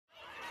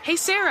Hey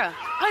Sarah,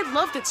 I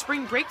love that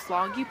spring break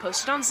vlog you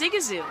posted on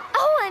Zigazoo.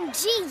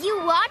 OMG,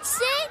 you watched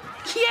it?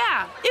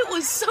 Yeah, it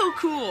was so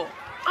cool.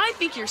 I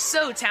think you're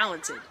so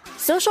talented.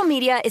 Social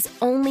media is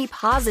only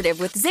positive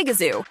with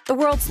Zigazoo, the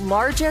world's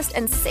largest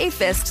and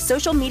safest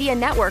social media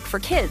network for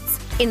kids.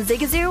 In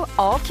Zigazoo,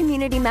 all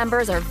community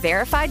members are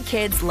verified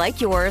kids like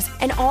yours,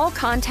 and all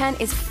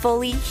content is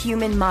fully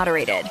human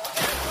moderated.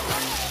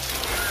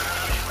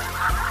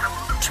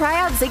 Try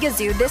out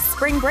Zigazoo this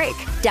spring break.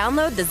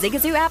 Download the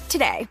Zigazoo app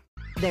today.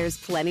 There's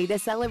plenty to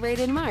celebrate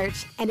in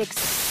March and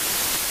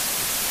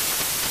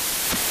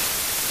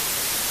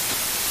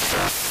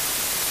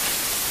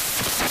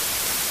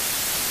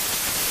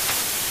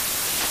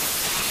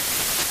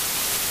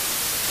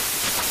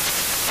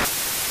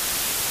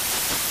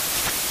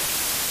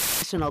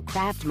National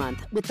Craft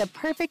Month with the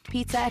perfect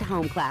pizza at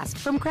home class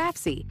from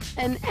Craftsy.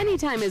 And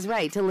anytime is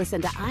right to listen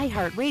to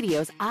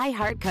iHeartRadio's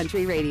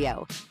iHeartCountry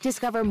Radio.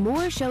 Discover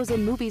more shows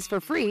and movies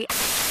for free.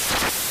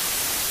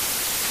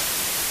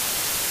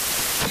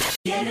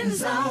 Get in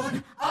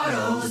zone,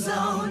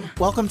 AutoZone.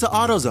 Welcome to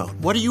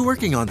AutoZone. What are you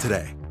working on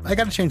today? I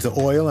got to change the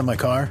oil in my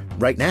car.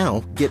 Right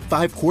now, get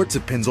 5 quarts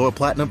of Pennzoil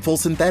Platinum Full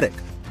Synthetic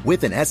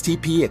with an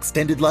STP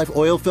Extended Life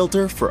Oil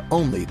Filter for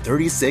only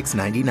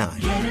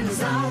 $36.99. Get in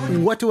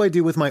zone. What do I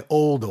do with my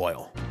old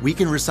oil? We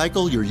can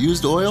recycle your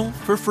used oil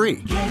for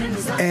free. Get in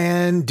zone.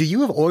 And do you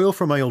have oil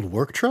for my old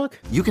work truck?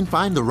 You can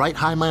find the right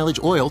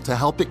high-mileage oil to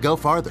help it go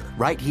farther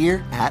right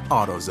here at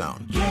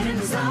AutoZone. Get in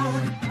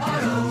zone,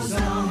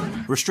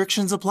 AutoZone.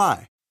 Restrictions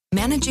apply.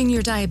 Managing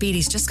your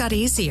diabetes just got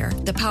easier.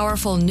 The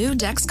powerful new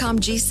Dexcom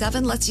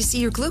G7 lets you see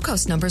your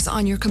glucose numbers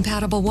on your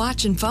compatible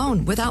watch and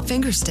phone without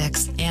finger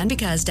sticks. And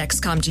because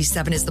Dexcom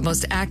G7 is the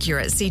most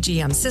accurate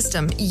CGM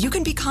system, you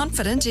can be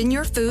confident in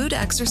your food,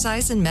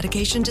 exercise, and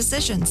medication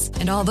decisions.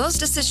 And all those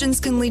decisions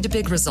can lead to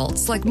big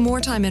results like more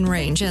time in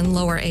range and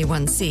lower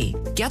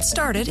A1C. Get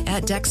started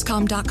at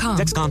Dexcom.com.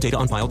 Dexcom data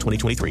on file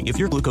 2023. If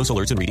your glucose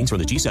alerts and readings from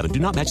the G7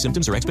 do not match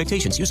symptoms or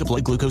expectations, use a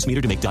blood glucose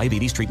meter to make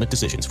diabetes treatment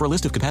decisions. For a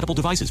list of compatible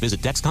devices,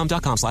 visit Dexcom.com/compatibility.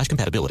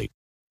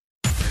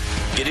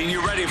 Getting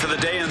you ready for the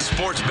day in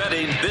sports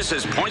betting. This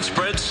is Point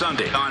Spread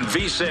Sunday on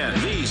VSiN,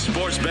 the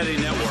Sports Betting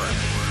Network.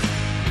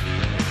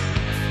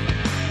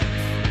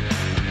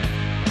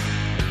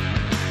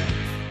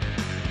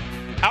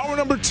 Hour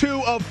number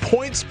 2 of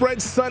Point Spread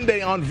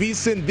Sunday on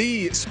VSiN,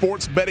 the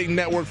Sports Betting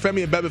Network.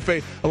 Femi and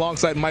Bebefe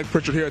alongside Mike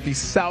Pritchard here at the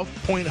South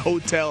Point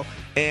Hotel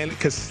and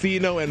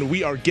Casino, and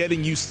we are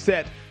getting you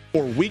set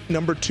for week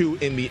number 2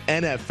 in the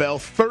NFL.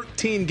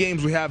 13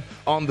 games we have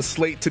on the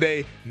slate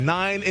today,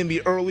 9 in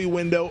the early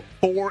window,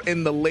 4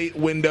 in the late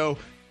window.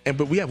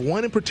 But we have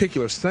one in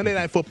particular, Sunday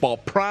Night Football,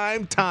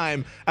 prime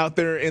time out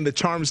there in the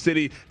Charm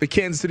City. The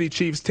Kansas City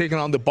Chiefs taking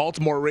on the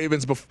Baltimore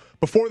Ravens.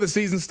 Before the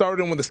season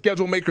started, when the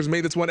schedule makers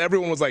made this one,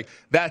 everyone was like,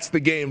 that's the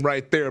game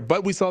right there.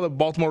 But we saw the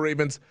Baltimore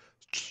Ravens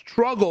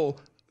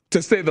struggle,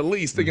 to say the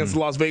least, against the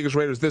Las Vegas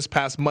Raiders this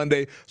past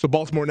Monday. So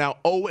Baltimore now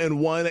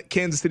 0-1.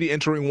 Kansas City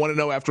entering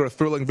 1-0 after a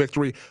thrilling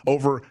victory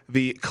over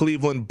the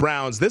Cleveland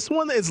Browns. This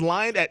one is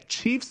lined at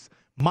Chiefs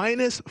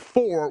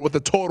 -4 with a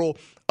total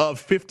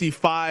of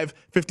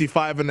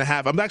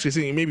 55.5. I'm actually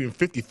seeing maybe even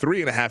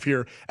 53.5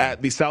 here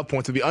at the South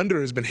Point. So the under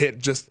has been hit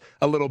just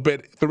a little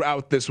bit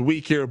throughout this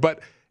week here. But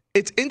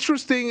it's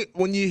interesting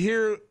when you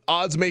hear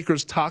odds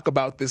makers talk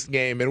about this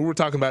game, and we were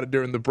talking about it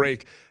during the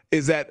break,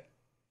 is that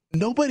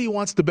nobody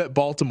wants to bet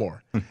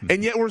Baltimore.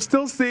 And yet we're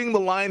still seeing the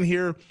line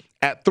here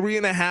at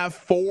 3.5.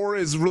 4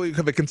 is really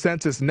the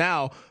consensus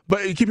now.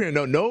 But you keep hearing,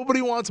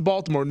 nobody wants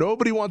Baltimore.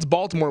 Nobody wants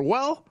Baltimore.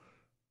 Well,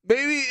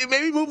 maybe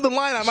move the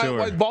line. I might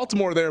like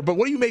Baltimore there. But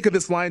what do you make of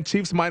this line?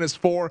 Chiefs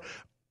 -4.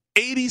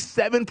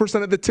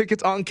 87% of the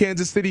tickets on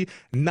Kansas City,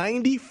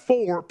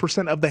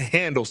 94% of the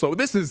handle. So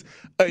this is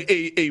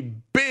a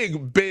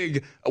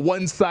big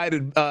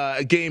one-sided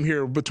game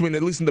here between,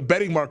 at least in the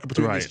betting market,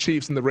 between these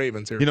Chiefs and the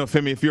Ravens here. You know,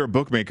 Femi, if you're a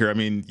bookmaker, I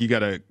mean, you got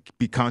to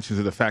be conscious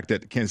of the fact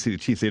that Kansas City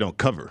Chiefs, they don't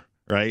cover,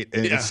 right?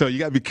 And so you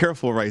got to be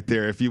careful right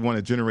there if you want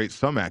to generate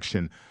some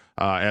action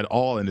at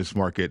all in this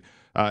market.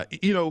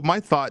 My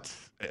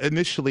thoughts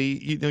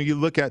initially, you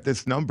look at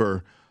this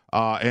number,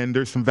 and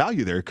there's some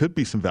value there. It could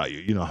be some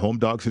value. Home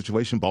dog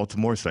situation,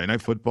 Baltimore, Sunday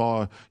Night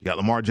Football. You got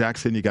Lamar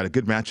Jackson. You got a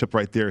good matchup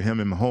right there,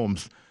 him and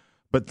Mahomes.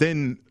 But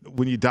then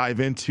when you dive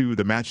into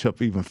the matchup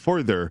even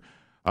further,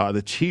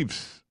 the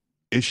Chiefs'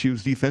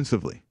 issues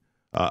defensively.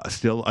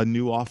 Still a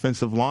new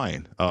offensive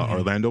line.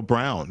 Orlando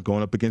Brown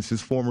going up against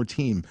his former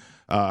team.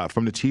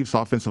 From the Chiefs'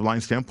 offensive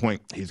line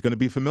standpoint, he's going to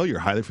be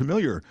highly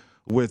familiar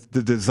with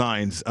the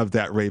designs of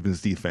that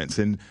Ravens defense.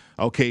 And,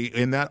 okay,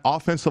 in that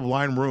offensive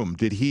line room,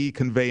 did he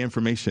convey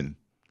information?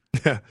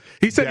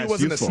 He said he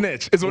wasn't a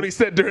snitch, is what he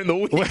said during the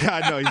week. Well,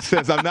 I know. He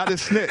says, I'm not a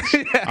snitch.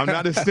 I'm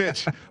not a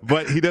snitch.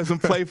 But he doesn't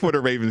play for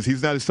the Ravens.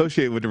 He's not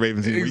associated with the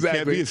Ravens anymore. He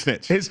can't be a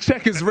snitch. His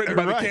check is written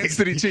by the Kansas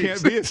City Chiefs. He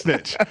can't be a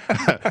snitch.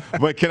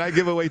 But can I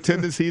give away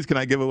tendencies? Can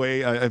I give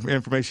away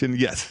information?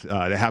 Yes.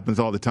 That happens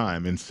all the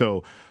time. And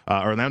so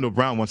Orlando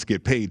Brown wants to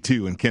get paid,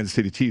 too, and Kansas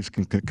City Chiefs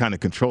can kind of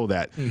control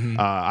that.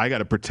 I got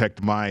to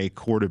protect my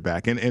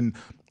quarterback. And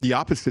the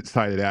opposite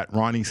side of that,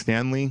 Ronnie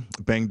Stanley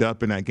banged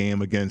up in that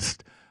game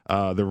against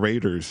the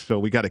Raiders. So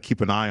we got to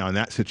keep an eye on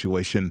that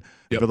situation.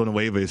 Yep.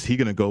 Villanueva, is he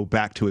going to go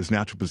back to his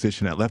natural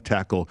position at left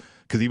tackle?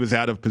 Because he was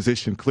out of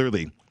position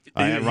clearly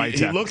at right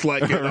tackle. He looked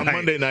like it on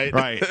Monday night.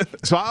 Right.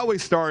 So I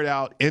always start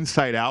out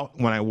inside out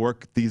when I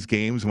work these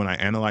games, when I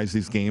analyze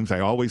these games. I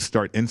always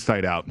start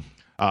inside out.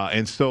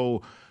 And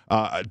so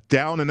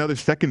down another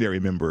secondary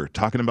member,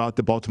 talking about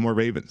the Baltimore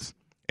Ravens.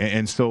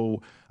 And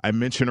so I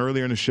mentioned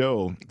earlier in the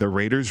show, the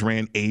Raiders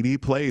ran 80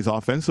 plays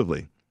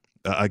offensively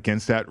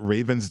against that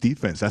Ravens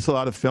defense. That's a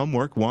lot of film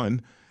work,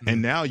 one.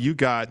 And now you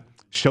got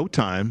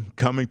Showtime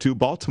coming to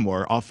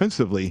Baltimore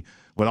offensively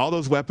with all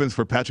those weapons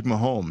for Patrick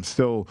Mahomes.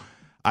 So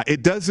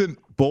it doesn't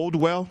bode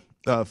well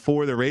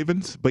for the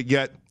Ravens, but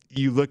yet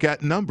you look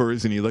at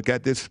numbers and you look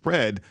at this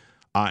spread,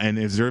 and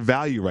is there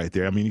value right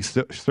there? I mean, you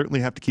certainly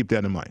have to keep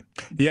that in mind.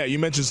 Yeah, you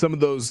mentioned some of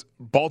those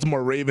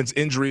Baltimore Ravens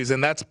injuries,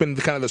 and that's been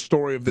kind of the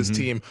story of this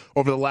team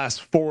over the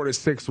last 4 to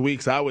 6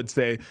 weeks, I would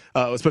say,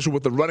 especially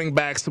with the running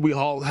backs. We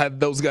all had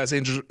those guys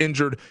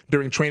injured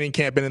during training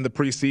camp and in the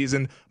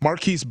preseason.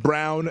 Marquise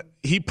Brown,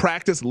 he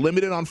practiced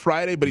limited on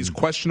Friday, but he's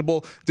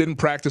questionable. Didn't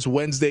practice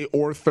Wednesday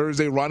or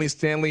Thursday. Ronnie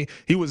Stanley,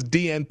 he was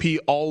DNP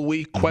all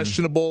week.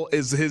 Questionable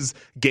is his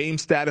game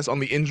status on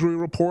the injury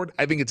report.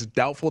 I think it's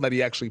doubtful that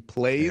he actually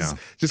plays.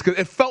 Just because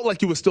it felt like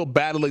he was still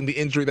battling the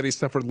injury that he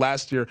suffered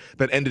last year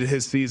that ended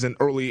his season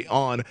early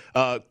on.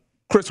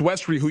 Chris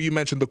Westry, who you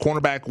mentioned, the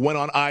cornerback, went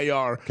on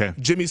IR. Okay.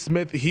 Jimmy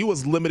Smith, he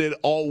was limited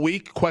all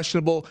week,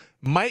 questionable.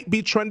 Might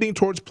be trending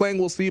towards playing,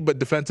 we'll see, but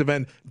defensive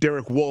end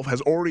Derek Wolfe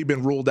has already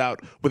been ruled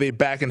out with a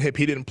back and hip.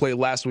 He didn't play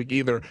last week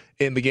either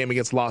in the game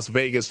against Las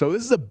Vegas. So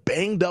this is a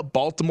banged-up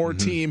Baltimore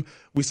team.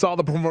 We saw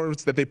the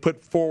performance that they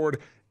put forward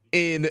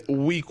in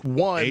week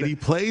 1. 80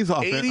 plays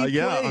offense. 80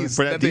 plays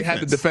that they had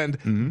to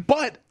defend.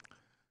 But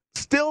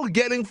still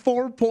getting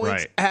 4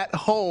 points at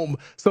home.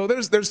 So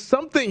there's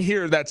something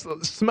here that's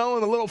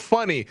smelling a little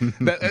funny.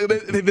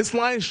 That this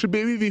line should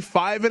maybe be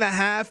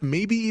 5.5,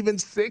 maybe even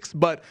 6,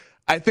 but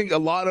I think a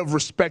lot of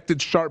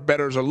respected sharp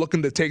bettors are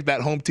looking to take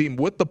that home team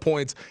with the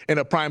points in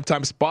a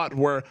primetime spot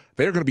where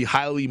they're going to be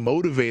highly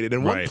motivated.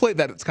 And one play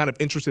that's kind of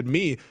interested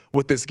me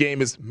with this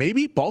game is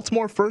maybe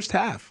Baltimore first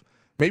half.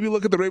 Maybe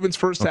look at the Ravens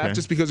first half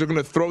just because they're going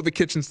to throw the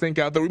kitchen sink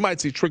out there. We might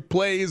see trick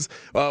plays.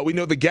 We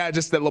know the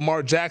gadgets that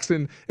Lamar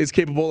Jackson is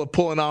capable of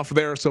pulling off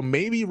there. So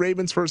maybe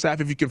Ravens first half,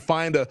 if you can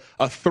find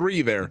a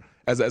 3 there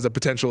as a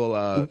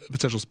potential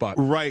spot.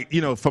 Right.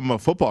 You know, from a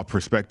football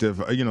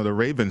perspective, you know, the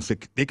Ravens,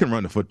 they can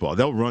run the football.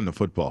 They'll run the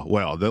football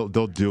well.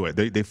 They'll do it.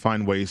 They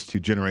find ways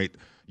to generate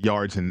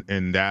yards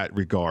in that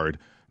regard.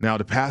 Now,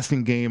 the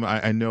passing game,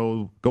 I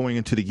know going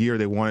into the year,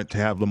 they wanted to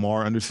have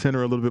Lamar under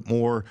center a little bit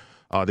more.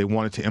 They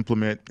wanted to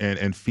implement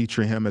and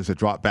feature him as a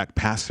drop-back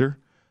passer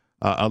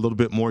a little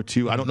bit more,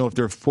 too. I don't know if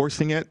they're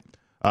forcing it.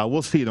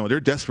 We'll see. You know, they're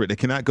desperate. They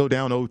cannot go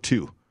down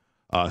 0-2.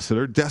 So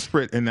they're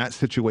desperate in that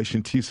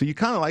situation, too. So you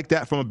kind of like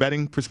that from a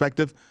betting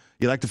perspective.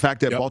 You like the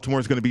fact that Baltimore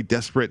is going to be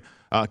desperate.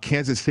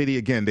 Kansas City,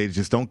 again, they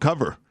just don't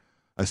cover.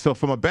 So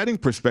from a betting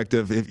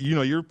perspective, if you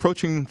know you're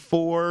approaching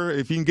 4,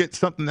 if you can get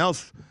something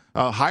else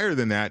higher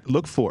than that,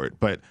 look for it.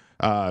 But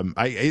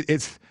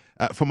it's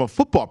from a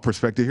football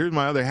perspective, here's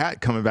my other hat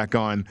coming back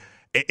on.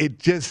 It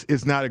just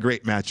is not a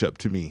great matchup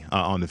to me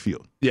on the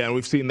field. Yeah, and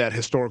we've seen that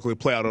historically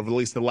play out over at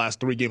least the last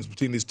 3 games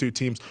between these two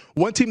teams.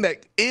 One team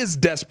that is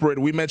desperate,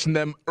 we mentioned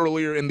them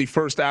earlier in the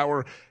first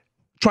hour,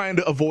 trying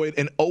to avoid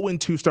an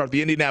 0-2 start.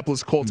 The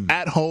Indianapolis Colts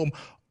at home,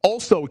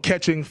 also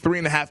catching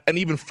 3.5 and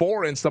even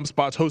 4 in some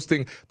spots,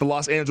 hosting the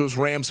Los Angeles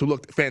Rams, who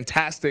looked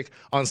fantastic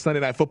on Sunday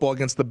Night Football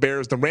against the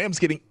Bears. The Rams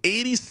getting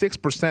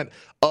 86%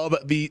 of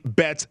the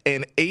bets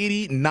and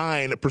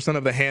 89%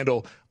 of the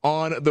handle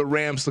on the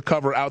Rams to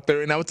cover out there.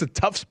 And now it's a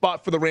tough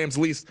spot for the Rams,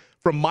 at least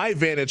from my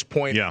vantage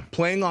point.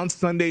 Playing on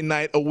Sunday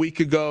night a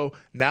week ago,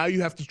 now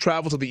you have to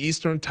travel to the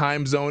Eastern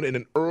time zone in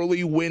an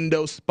early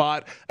window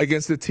spot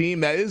against a team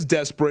that is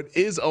desperate,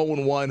 is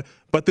 0-1.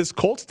 But this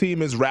Colts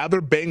team is rather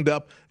banged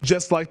up,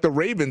 just like the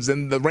Ravens.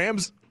 And the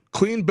Rams,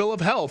 clean bill of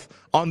health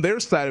on their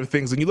side of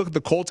things. And you look at the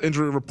Colts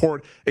injury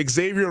report,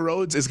 Xavier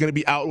Rhodes is going to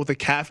be out with a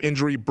calf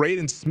injury.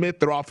 Braden Smith,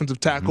 their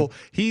offensive tackle,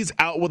 he's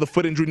out with a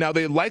foot injury. Now,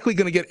 they're likely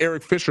going to get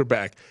Eric Fisher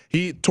back.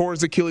 He tore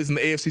his Achilles in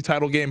the AFC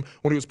title game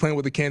when he was playing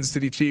with the Kansas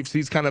City Chiefs.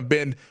 He's kind of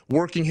been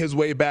working his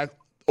way back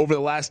over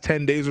the last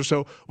 10 days or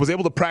so. Was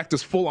able to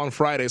practice full on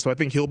Friday, so I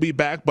think he'll be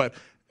back. But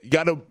you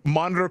got to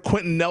monitor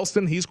Quentin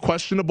Nelson. He's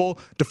questionable.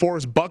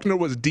 DeForest Buckner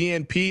was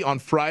DNP on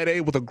Friday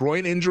with a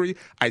groin injury.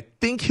 I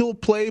think he'll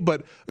play,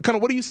 but kind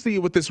of what do you see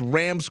with this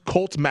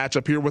Rams-Colts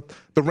matchup here, with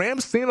the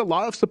Rams seeing a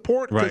lot of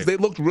support because they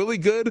looked really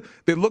good.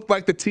 They looked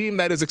like the team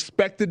that is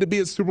expected to be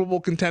a Super Bowl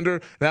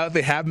contender now that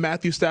they have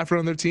Matthew Stafford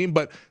on their team.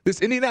 But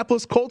this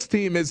Indianapolis Colts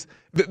team is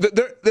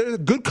they're a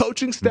good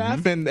coaching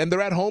staff, and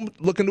they're at home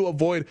looking to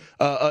avoid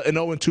an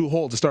 0-2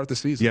 hole to start the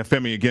season. Yeah,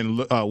 Femi,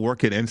 again,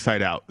 work it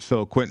inside out.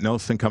 So Quentin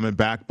Nelson coming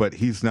back, but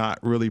he's not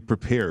really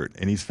prepared,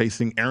 and he's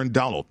facing Aaron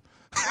Donald.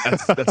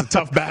 That's a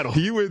tough battle.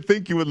 You would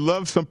think you would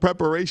love some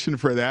preparation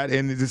for that,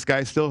 and this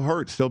guy's still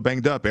hurt, still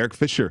banged up. Eric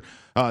Fisher,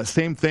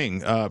 same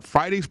thing.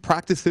 Friday's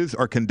practices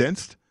are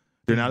condensed.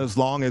 They're not as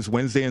long as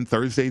Wednesday and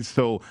Thursday,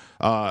 so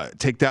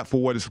take that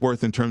for what it's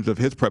worth in terms of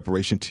his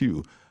preparation,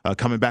 too.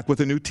 Coming back with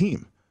a new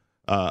team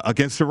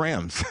against the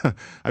Rams.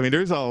 I mean,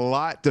 there's a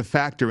lot to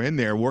factor in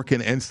there,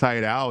 working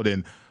inside out,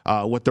 and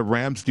what the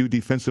Rams do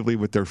defensively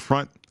with their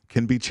front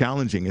can be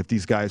challenging if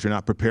these guys are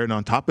not prepared. And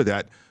on top of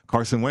that,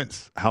 Carson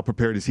Wentz, how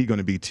prepared is he going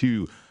to be,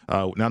 too,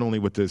 not only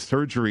with the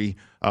surgery,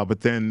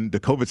 but then the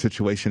COVID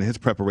situation, his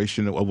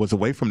preparation was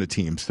away from the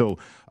team. So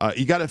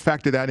you got to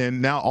factor that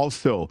in. Now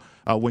also,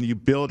 when you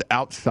build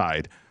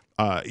outside,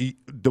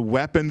 the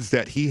weapons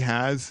that he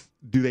has,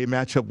 do they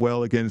match up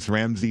well against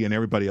Ramsey and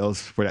everybody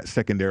else for that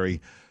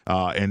secondary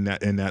and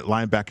that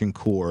linebacking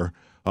core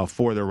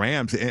for the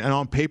Rams? And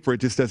on paper, it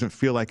just doesn't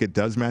feel like it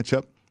does match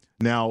up.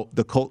 Now,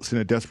 the Colts in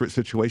a desperate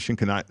situation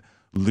cannot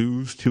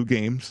lose 2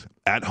 games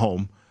at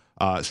home.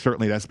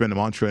 Certainly, that's been the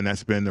mantra, and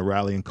that's been the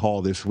rallying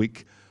call this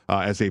week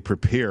as they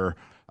prepare.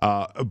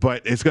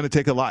 But it's going to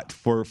take a lot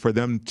for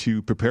them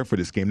to prepare for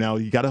this game. Now,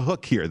 you got a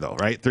hook here, though,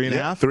 right?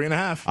 3.5?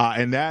 3.5.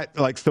 And that,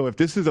 so if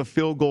this is a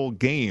field goal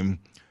game,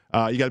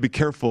 you got to be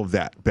careful of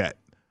that bet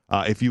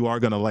if you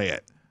are going to lay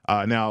it.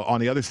 Now,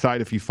 on the other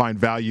side, if you find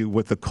value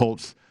with the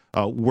Colts,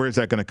 where is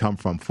that going to come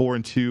from?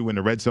 4-2 in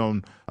the red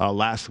zone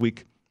last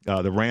week.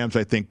 The Rams,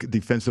 I think,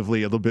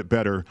 defensively a little bit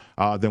better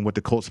than what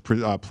the Colts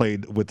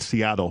played with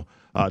Seattle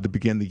to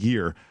begin the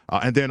year.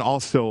 And then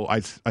also, I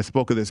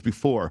spoke of this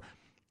before,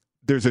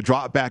 there's a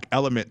drop-back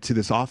element to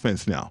this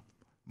offense now,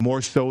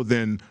 more so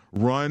than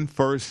run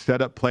first,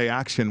 set up, play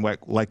action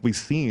like we've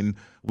seen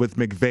with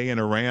McVay and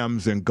the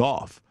Rams and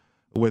Goff.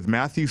 With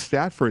Matthew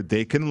Stafford,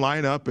 they can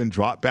line up and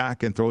drop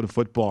back and throw the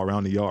football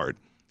around the yard.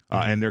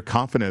 And they're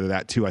confident of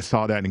that, too. I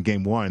saw that in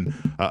Game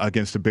 1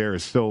 against the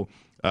Bears. So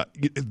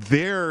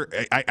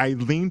I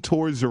lean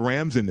towards the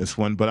Rams in this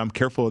one, but I'm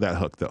careful of that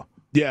hook, though.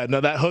 Yeah,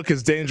 no, that hook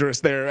is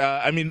dangerous there.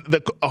 I mean,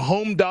 a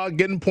home dog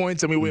getting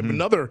points. I mean, we have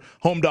another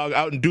home dog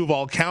out in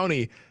Duval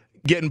County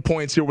getting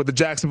points here with the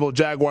Jacksonville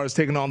Jaguars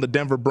taking on the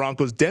Denver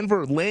Broncos.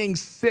 Denver laying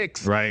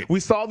 6. Right. We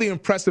saw the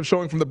impressive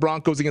showing from the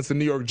Broncos against the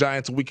New York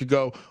Giants a week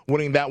ago,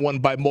 winning that one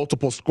by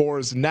multiple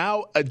scores.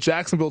 Now a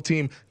Jacksonville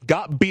team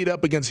got beat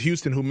up against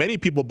Houston, who many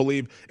people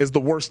believe is the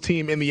worst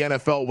team in the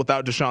NFL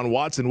without Deshaun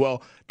Watson.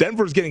 Well,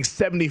 Denver's getting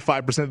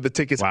 75% of the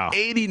tickets,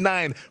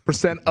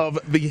 89% of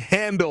the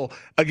handle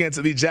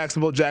against the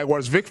Jacksonville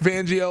Jaguars. Vic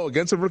Fangio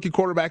against a rookie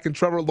quarterback in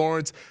Trevor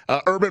Lawrence.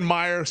 Urban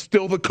Meyer,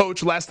 still the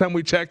coach last time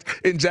we checked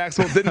in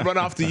Jacksonville, didn't run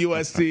off to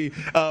USC.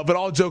 But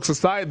all jokes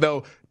aside,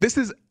 though, this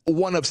is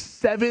one of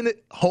 7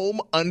 home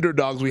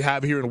underdogs we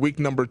have here in week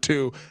number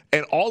 2,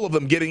 and all of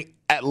them getting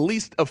at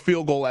least a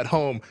field goal at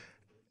home.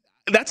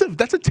 That's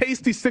a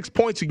tasty 6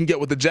 points you can get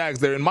with the Jags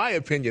there, in my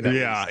opinion.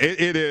 Yeah,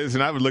 it is,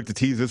 and I would look to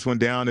tease this one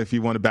down. If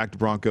you want to back the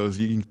Broncos,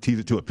 you can tease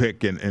it to a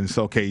pick, and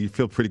so, okay, you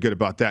feel pretty good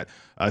about that.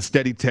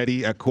 Steady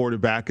Teddy at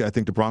quarterback. I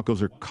think the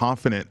Broncos are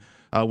confident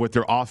with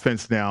their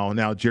offense now.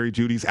 Now, Jerry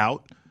Jeudy's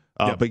out,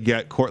 but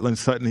yet Cortland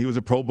Sutton, he was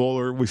a Pro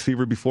Bowler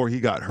receiver before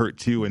he got hurt,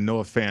 too, and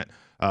Noah Fant,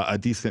 a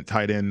decent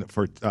tight end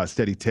for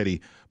Steady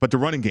Teddy. But the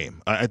running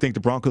game, I think the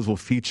Broncos will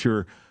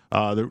feature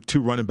the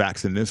 2 running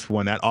backs in this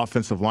one. That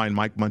offensive line,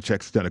 Mike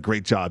Munchak's done a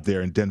great job there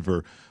in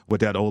Denver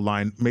with that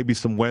O-line. Maybe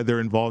some weather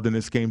involved in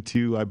this game,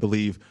 too, I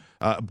believe.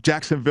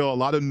 Jacksonville, a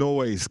lot of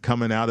noise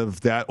coming out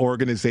of that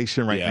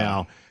organization right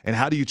now. And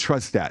how do you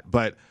trust that?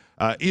 But,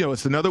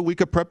 it's another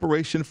week of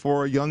preparation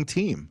for a young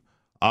team.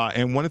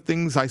 And one of the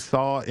things I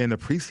saw in the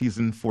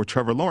preseason for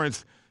Trevor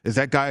Lawrence is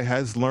that guy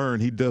has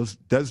learned. He does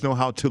know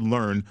how to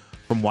learn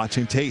from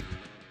watching tape.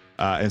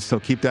 And so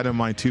keep that in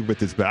mind, too, with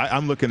this. But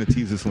I'm looking to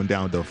tease this one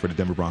down, though, for the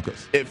Denver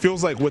Broncos. It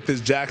feels like with this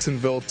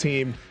Jacksonville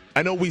team,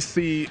 I know we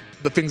see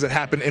the things that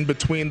happen in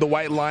between the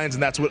white lines,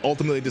 and that's what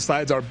ultimately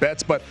decides our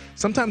bets. But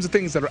sometimes the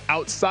things that are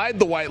outside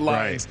the white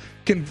lines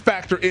can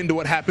factor into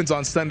what happens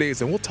on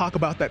Sundays. And we'll talk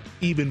about that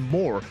even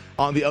more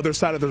on the other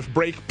side of this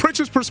break.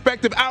 Pritchard's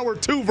Perspective, Hour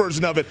 2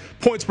 version of it.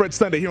 Point Spread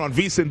Sunday here on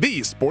VSiN,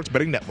 the Sports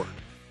Betting Network.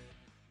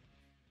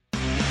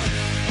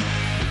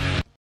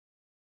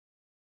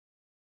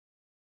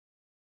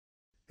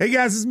 Hey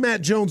guys, this is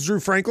Matt Jones, Drew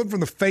Franklin from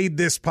the Fade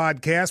This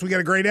podcast. We got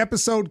a great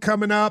episode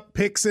coming up,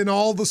 picks in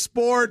all the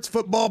sports,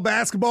 football,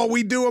 basketball,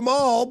 we do them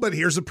all, but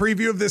here's a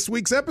preview of this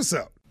week's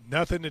episode.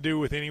 Nothing to do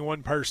with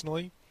anyone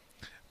personally,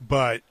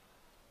 but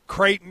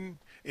Creighton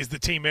is the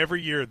team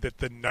every year that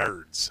the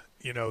nerds,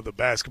 the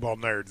basketball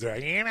nerds, they're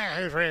like,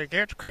 who's really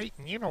good?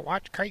 Creighton,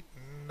 watch Creighton.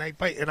 They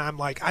play, and I'm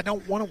like, I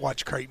don't want to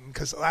watch Creighton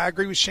because I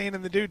agree with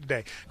Shannon the dude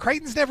today.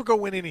 Creighton's never going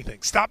to win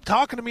anything. Stop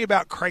talking to me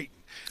about Creighton.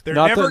 They're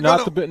not never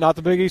not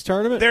the Big East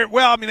tournament.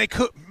 They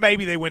could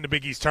maybe they win the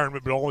Big East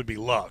tournament, but it'll only be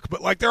luck.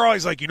 But they're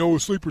always like, a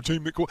sleeper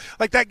team that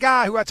like that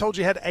guy who I told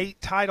you had 8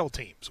 title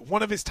teams.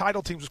 One of his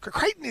title teams was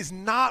Creighton is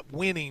not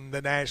winning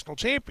the national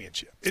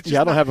championship. I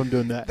don't have them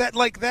doing that.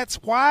 That's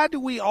why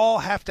do we all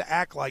have to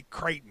act like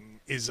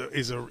Creighton is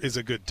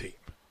a good team?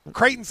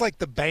 Creighton's like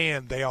the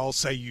band they all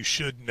say you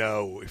should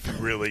know if you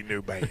really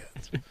knew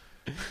bands.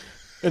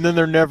 And then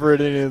they're never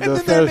at any of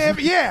the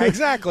yeah,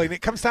 exactly. And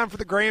it comes time for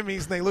the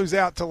Grammys, and they lose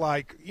out to,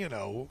 like,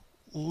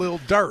 Lil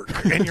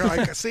Durk. And you're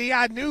like, see,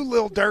 I knew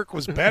Lil Durk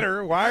was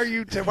better. Why are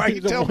you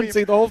telling me?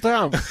 See the whole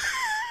time.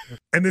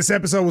 And this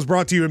episode was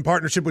brought to you in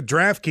partnership with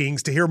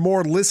DraftKings. To hear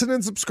more, listen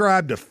and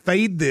subscribe to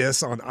Fade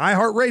This on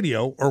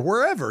iHeartRadio or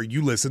wherever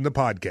you listen to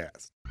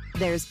podcasts.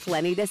 There's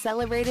plenty to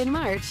celebrate in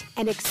March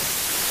and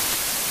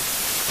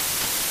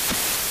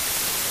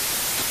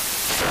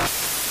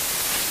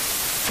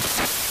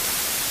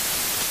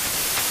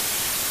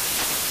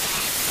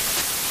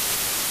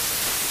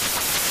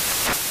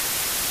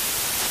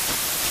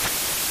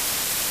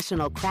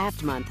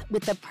Craft Month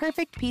with the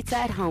perfect pizza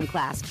at home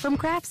class from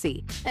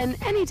Craftsy.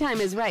 And anytime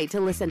is right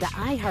to listen to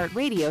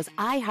iHeartRadio's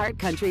iHeart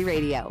Country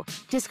Radio.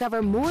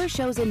 Discover more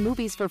shows and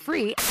movies for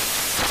free.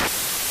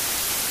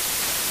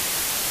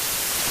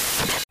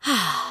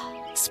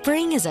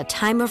 Spring is a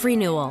time of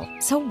renewal,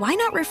 so why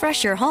not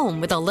refresh your home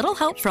with a little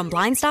help from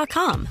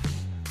Blinds.com?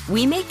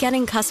 We make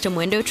getting custom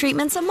window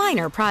treatments a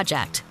minor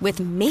project with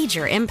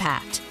major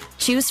impact.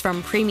 Choose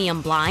from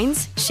premium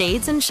blinds,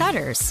 shades, and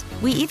shutters.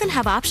 We even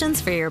have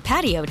options for your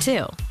patio,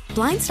 too.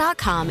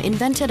 Blinds.com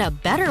invented a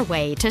better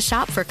way to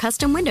shop for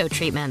custom window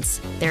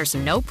treatments. There's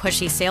no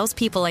pushy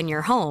salespeople in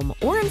your home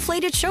or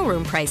inflated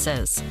showroom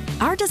prices.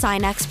 Our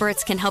design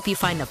experts can help you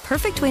find the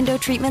perfect window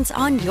treatments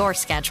on your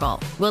schedule.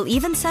 We'll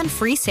even send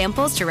free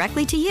samples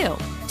directly to you.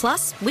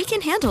 Plus, we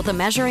can handle the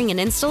measuring and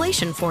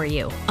installation for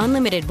you.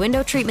 Unlimited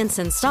window treatments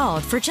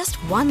installed for just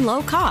one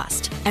low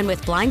cost. And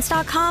with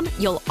Blinds.com,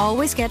 you'll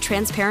always get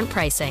transparent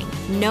pricing.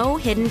 No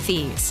hidden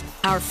fees.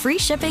 Our free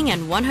shipping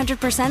and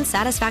 100%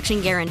 satisfaction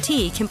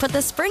guarantee can put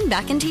the spring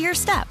back into your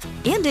step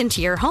and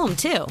into your home,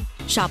 too.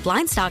 Shop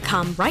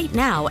Blinds.com right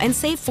now and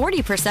save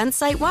 40%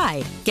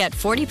 site-wide. Get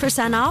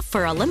 40% off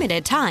for a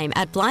limited time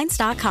at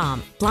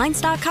Blinds.com.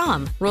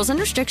 Blinds.com. Rules and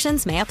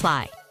restrictions may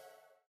apply.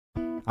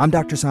 I'm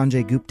Dr.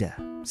 Sanjay Gupta,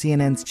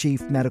 CNN's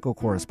chief medical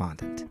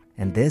correspondent,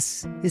 and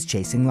this is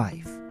Chasing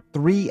Life.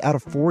 3 out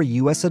of 4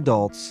 U.S.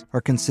 adults are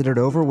considered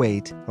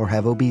overweight or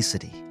have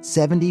obesity.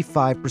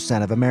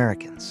 75% of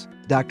Americans.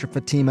 Dr.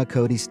 Fatima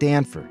Cody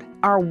Stanford.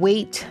 Our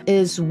weight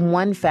is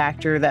one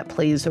factor that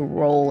plays a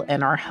role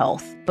in our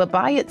health, but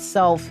by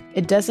itself,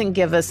 it doesn't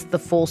give us the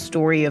full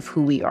story of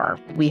who we are.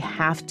 We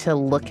have to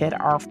look at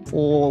our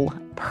full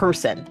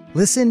person.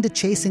 Listen to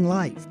Chasing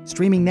Life,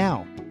 streaming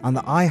now on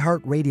the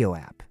iHeartRadio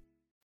app.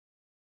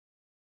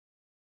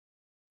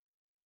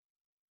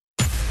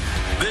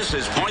 This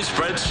is Point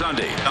Spread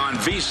Sunday on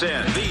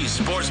VSiN, the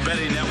Sports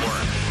Betting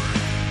Network.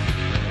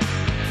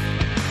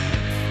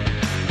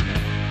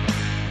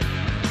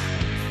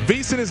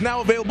 VSiN is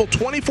now available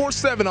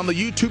 24/7 on the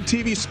YouTube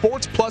TV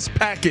Sports Plus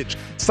package.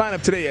 Sign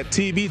up today at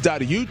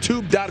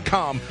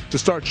tv.youtube.com to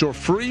start your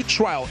free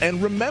trial.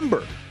 And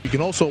remember, you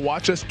can also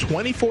watch us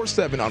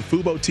 24/7 on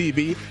Fubo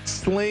TV,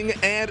 Sling,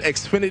 and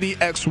Xfinity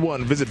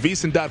X1. Visit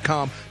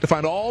vsin.com to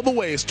find all the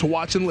ways to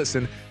watch and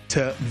listen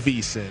to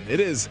VSiN. It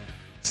is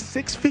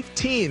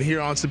 6:15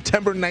 here on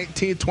September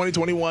 19th,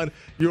 2021.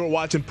 You're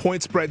watching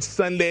Point Spread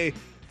Sunday.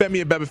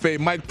 Femi Abebefe,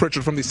 Mike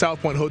Pritchard from the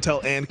South Point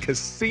Hotel and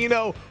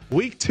Casino.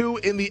 Week 2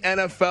 in the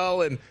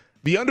NFL, and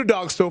the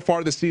underdogs so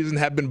far this season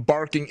have been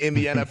barking in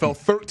the NFL.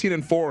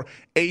 13-4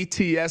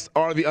 ATS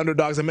are the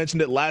underdogs. I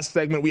mentioned it last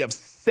segment. We have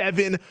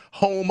 7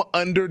 home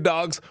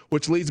underdogs,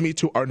 which leads me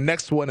to our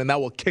next one, and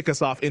that will kick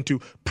us off into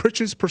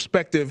Pritchard's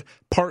Perspective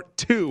Part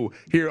 2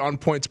 here on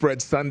Point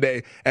Spread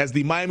Sunday, as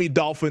the Miami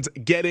Dolphins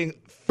getting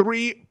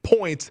 3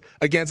 points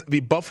against the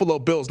Buffalo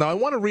Bills. Now, I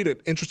want to read an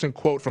interesting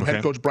quote from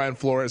head coach Brian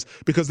Flores,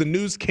 because the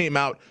news came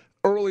out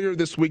earlier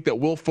this week that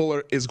Will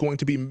Fuller is going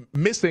to be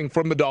missing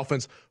from the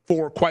Dolphins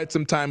for quite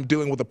some time,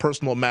 dealing with a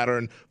personal matter.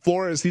 And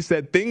Flores, he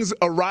said, things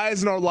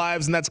arise in our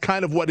lives, and that's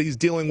kind of what he's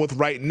dealing with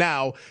right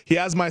now. He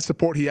has my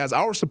support. He has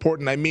our support.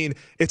 And I mean,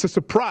 it's a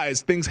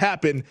surprise. Things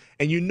happen.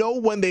 And you know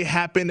when they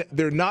happen,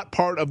 they're not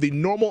part of the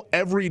normal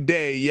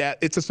everyday yet.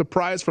 It's a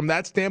surprise from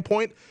that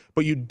standpoint.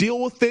 But you deal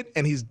with it,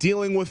 and he's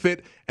dealing with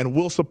it, and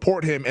we'll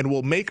support him, and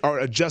we'll make our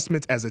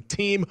adjustments as a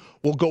team.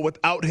 We'll go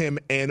without him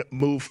and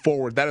move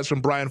forward. That is from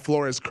Brian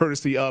Flores,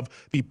 courtesy of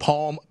the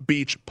Palm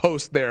Beach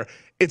Post there.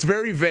 It's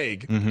very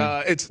vague.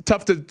 It's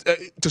tough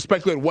to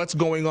speculate what's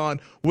going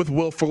on with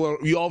Will Fuller.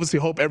 You obviously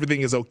hope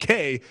everything is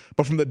okay,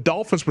 but from the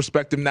Dolphins'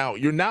 perspective now,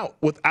 you're now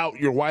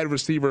without your wide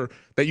receiver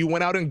that you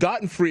went out and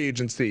got in free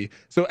agency.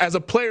 So as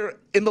a player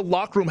in the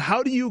locker room,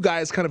 how do you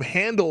guys kind of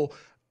handle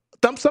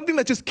something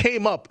that just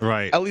came up,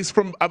 right? At least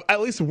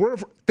we're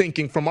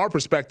thinking from our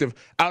perspective,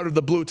 out of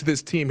the blue to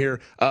this team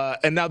here,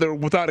 and now they're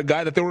without a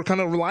guy that they were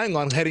kind of relying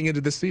on heading into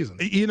this season.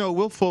 You know,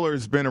 Will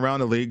Fuller's been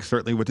around the league,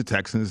 certainly with the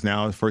Texans,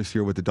 now his first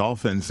year with the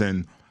Dolphins,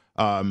 and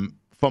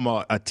from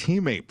a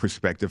teammate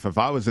perspective, if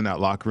I was in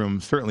that locker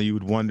room, certainly you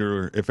would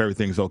wonder if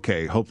everything's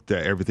okay, hope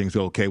that everything's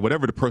okay,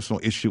 whatever the personal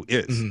issue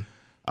is.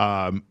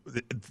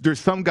 There's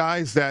some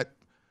guys that,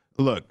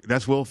 look,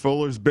 that's Will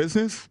Fuller's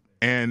business,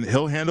 and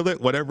he'll handle it,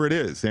 whatever it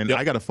is. And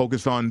I got to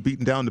focus on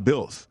beating down the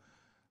Bills.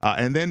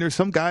 And then there's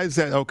some guys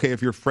that, okay,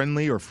 if you're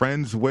friendly or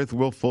friends with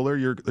Will Fuller,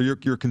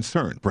 you're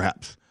concerned,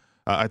 perhaps.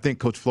 I think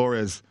Coach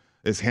Flores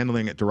is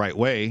handling it the right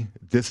way,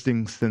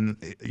 distancing,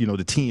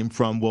 the team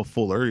from Will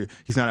Fuller.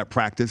 He's not at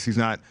practice. He's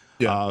not,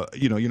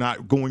 you're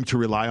not going to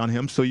rely on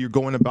him. So you're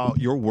going about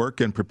your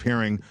work and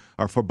preparing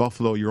for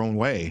Buffalo your own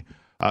way.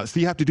 So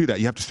you have to do that.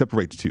 You have to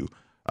separate the two.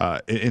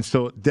 And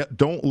so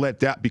don't let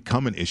that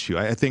become an issue.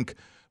 I think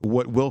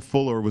what Will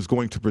Fuller was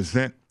going to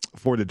present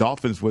for the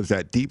Dolphins was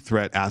that deep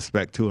threat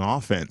aspect to an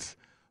offense.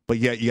 But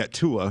yet you got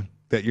Tua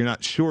that you're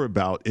not sure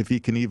about if he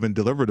can even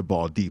deliver the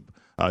ball deep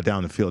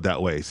down the field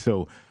that way.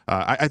 So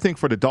I think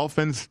for the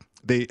Dolphins,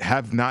 they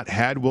have not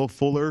had Will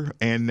Fuller,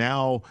 and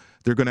now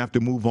they're going to have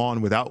to move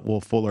on without Will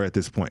Fuller at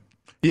this point.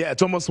 Yeah,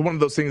 it's almost one of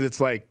those things. It's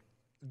like,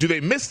 do they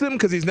miss him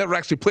because he's never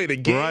actually played a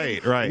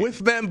game with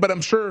them? But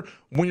I'm sure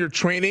when you're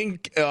training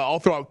all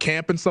throughout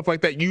camp and stuff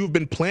like that, you've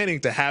been planning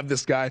to have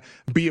this guy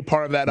be a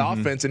part of that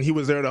offense, and he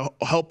was there to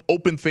help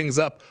open things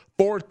up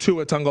for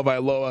Tua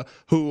Tagovailoa,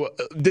 who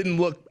didn't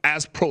look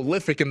as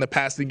prolific in the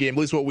passing game, at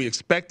least what we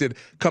expected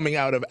coming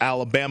out of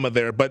Alabama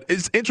there. But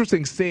it's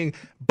interesting seeing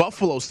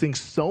Buffalo seeing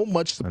so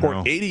much support,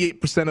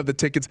 88% of the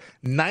tickets,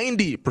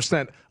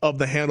 90% of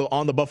the handle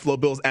on the Buffalo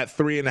Bills at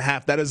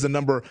 3.5. That is the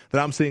number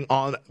that I'm seeing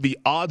on the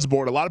odds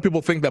board. A lot of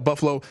people think that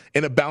Buffalo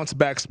in a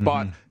bounce-back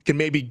spot can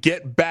maybe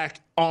get back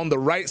on the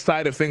right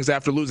side of things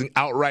after losing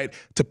outright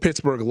to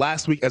Pittsburgh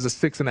last week as a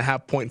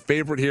 6.5-point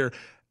favorite here.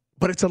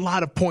 But it's a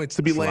lot of points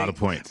to be laying. A lot of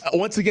points.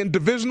 Once again,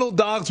 divisional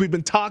dogs, we've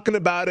been talking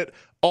about it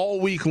all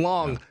week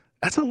long.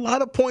 That's a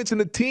lot of points in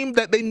a team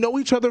that they know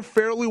each other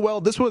fairly well.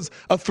 This was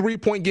a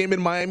 3-point game in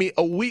Miami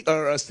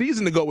a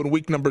season ago in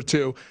week number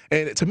 2.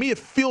 And to me, it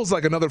feels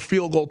like another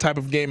field goal type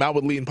of game. I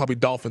would lean probably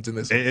Dolphins in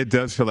this one. It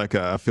does feel like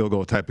a field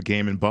goal type of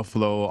game in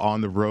Buffalo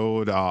on the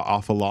road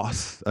off a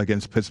loss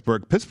against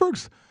Pittsburgh.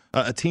 Pittsburgh's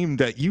a team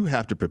that you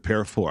have to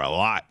prepare for. A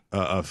lot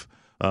of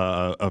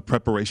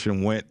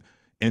preparation went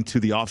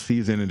into the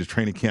offseason and the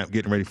training camp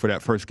getting ready for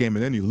that first game,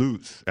 and then you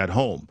lose at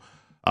home.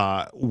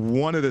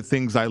 One of the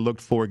things I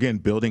looked for, again,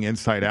 building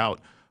inside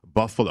out,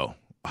 Buffalo.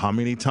 How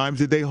many times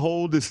did they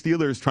hold the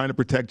Steelers trying to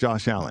protect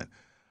Josh Allen?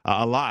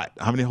 A lot.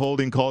 How many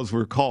holding calls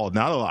were called?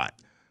 Not a lot.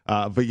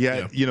 But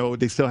yet,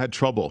 they still had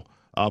trouble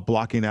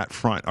blocking that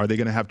front. Are they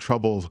going to have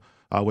trouble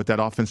with that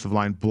offensive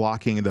line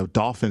blocking the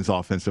Dolphins'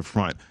 offensive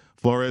front?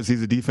 Flores,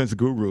 he's a defense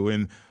guru,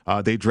 and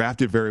they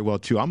drafted very well,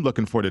 too. I'm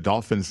looking for the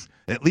Dolphins,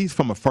 at least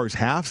from a first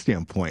half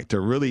standpoint, to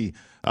really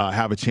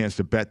have a chance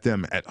to bet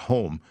them at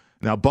home.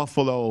 Now,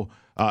 Buffalo,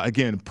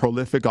 again,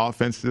 prolific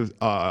offensive,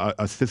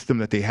 a system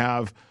that they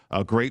have,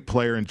 a great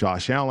player in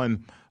Josh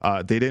Allen.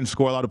 They didn't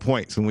score a lot of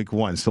points in week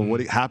 1. So what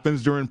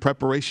happens during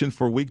preparation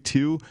for week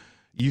 2,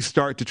 you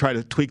start to try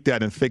to tweak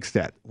that and fix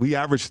that. We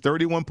averaged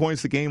 31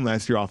 points a game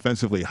last year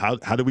offensively. How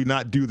did we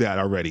not do that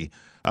already?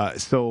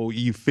 So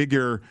you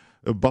figure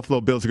the Buffalo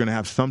Bills are going to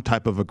have some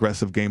type of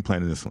aggressive game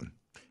plan in this one.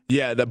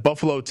 Yeah, the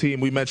Buffalo team,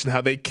 we mentioned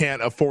how they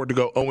can't afford to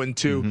go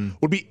 0-2.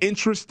 Would be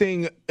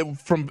interesting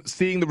from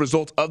seeing the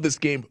results of this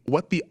game,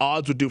 what the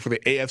odds would do for the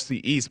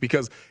AFC East.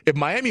 Because if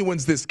Miami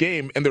wins this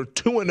game and they're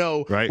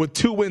 2-0 with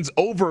 2 wins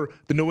over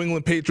the New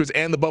England Patriots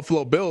and the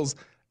Buffalo Bills,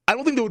 I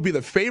don't think they would be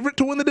the favorite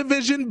to win the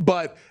division,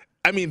 but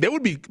I mean, they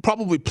would be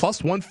probably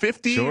plus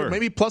 150 or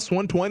maybe plus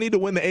 120 to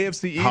win the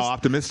AFC East. How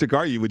optimistic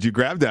are you? Would you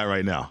grab that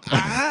right now?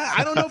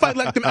 I don't know if I'd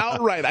like them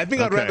outright. I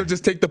think I'd rather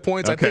just take the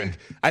points.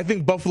 I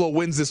think Buffalo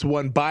wins this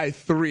one by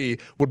 3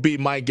 would be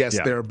my guess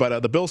there.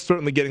 But the Bills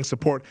certainly getting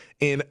support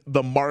in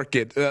the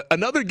market.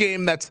 Another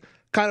game that's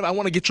kind of I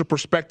want to get your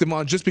perspective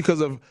on just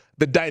because of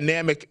the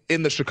dynamic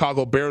in the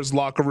Chicago Bears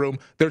locker room.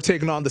 They're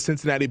taking on the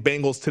Cincinnati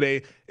Bengals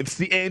today. It's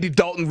the Andy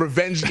Dalton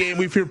revenge game.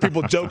 We've heard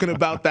people joking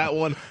about that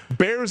one.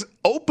 Bears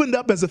opened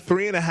up as a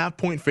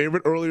 3.5-point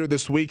favorite earlier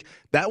this week.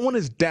 That one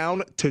is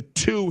down to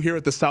 2 here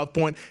at the South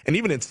Point. And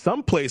even in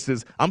some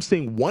places, I'm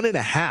seeing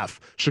 1.5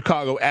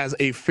 Chicago as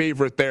a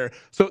favorite there.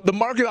 So the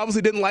market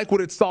obviously didn't like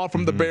what it saw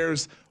from the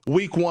Bears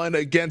week 1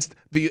 against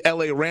the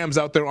LA Rams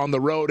out there on the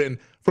road. And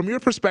from your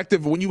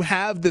perspective, when you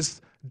have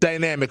this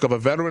dynamic of a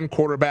veteran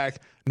quarterback,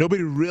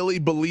 nobody really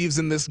believes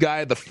in this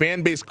guy. The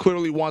fan base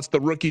clearly wants the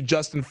rookie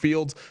Justin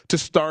Fields to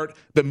start.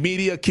 The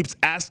media keeps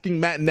asking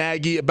Matt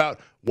Nagy about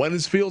when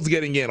is Fields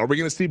getting in? Are we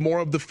going to see more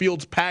of the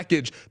Fields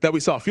package that we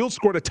saw? Fields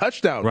scored a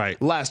touchdown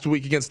last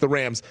week against the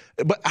Rams.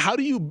 But how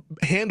do you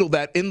handle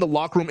that in the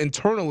locker room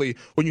internally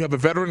when you have a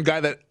veteran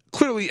guy that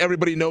clearly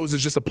everybody knows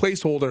is just a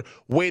placeholder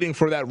waiting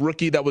for that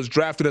rookie that was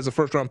drafted as a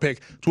first-round pick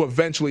to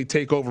eventually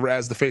take over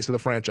as the face of the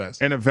franchise?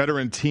 And a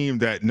veteran team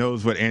that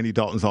knows what Andy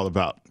Dalton's all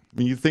about.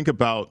 When you think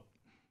about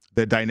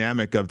the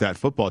dynamic of that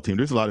football team,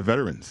 there's a lot of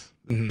veterans.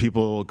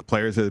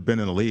 Players that have been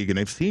in the league, and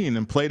they've seen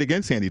and played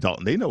against Andy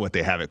Dalton. They know what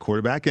they have at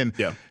quarterback, and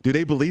do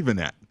they believe in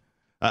that?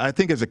 I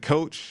think as a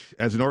coach,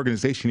 as an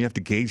organization, you have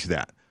to gauge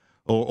that.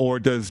 Or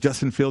does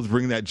Justin Fields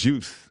bring that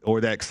juice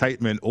or that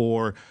excitement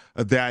or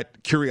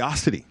that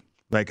curiosity?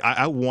 Like,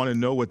 I want to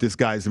know what this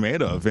guy's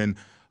made of. And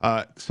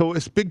so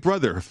it's Big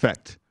Brother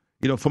effect.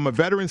 You know, from a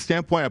veteran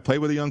standpoint, I played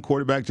with a young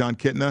quarterback, John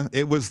Kitna.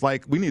 It was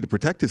like, we need to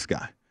protect this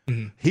guy.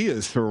 He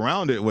is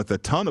surrounded with a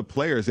ton of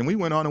players, and we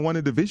went on and won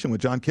a division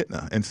with John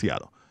Kitna in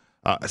Seattle.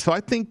 So I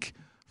think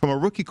from a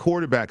rookie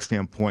quarterback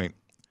standpoint,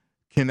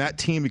 Can that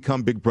team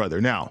become Big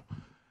Brother? Now,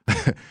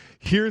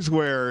 here's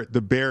where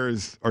the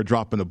Bears are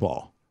dropping the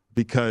ball,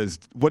 because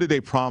what did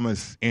they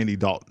promise Andy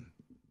Dalton?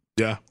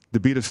 Yeah. To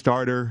be the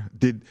starter.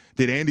 Did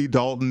Andy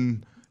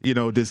Dalton,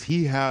 does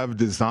he have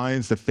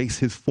designs to face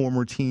his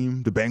former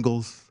team, the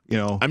Bengals?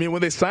 I mean,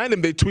 when they signed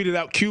him, they tweeted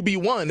out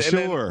QB1, and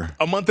then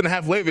a month and a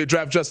half later, they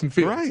draft Justin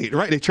Fields.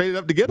 Right. They traded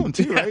up to get him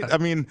too, right? I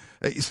mean,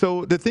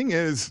 so the thing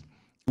is,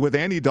 with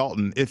Andy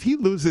Dalton, if he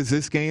loses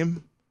this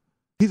game,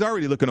 he's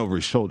already looking over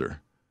his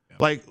shoulder. Yeah.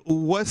 Like,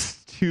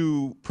 what's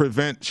to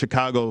prevent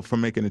Chicago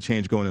from making a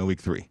change going into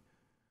week 3?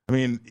 I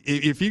mean,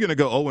 if you're going to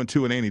go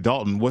 0-2 with Andy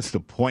Dalton, what's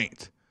the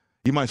point?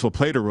 You might as well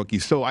play the rookie.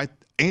 So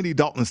Andy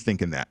Dalton's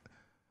thinking that.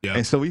 Yeah.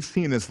 And so we've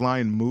seen this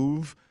line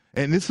move.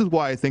 And this is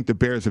why I think the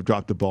Bears have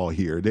dropped the ball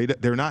here.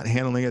 They're not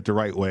handling it the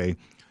right way,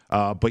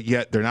 but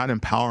yet they're not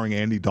empowering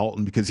Andy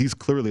Dalton, because he's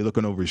clearly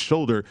looking over his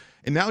shoulder.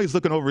 And now he's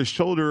looking over his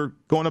shoulder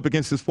going up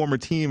against his former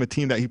team, a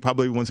team that he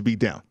probably wants to beat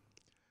down.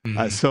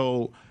 Mm-hmm.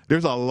 So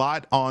there's a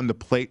lot on the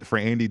plate for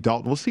Andy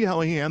Dalton. We'll see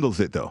how he handles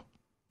it, though.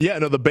 Yeah,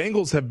 no, the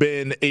Bengals have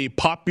been a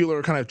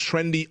popular kind of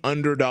trendy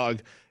underdog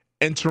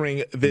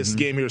entering this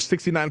game here.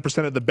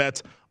 69% of the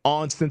bets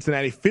on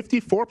Cincinnati.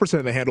 54%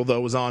 of the handle,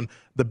 though, was on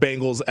the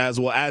Bengals, as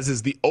well as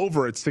is the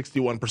over at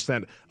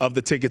 61% of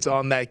the tickets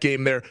on that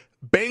game there.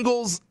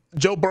 Bengals,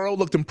 Joe Burrow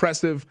looked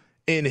impressive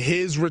in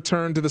his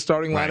return to the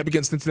starting lineup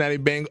against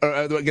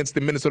against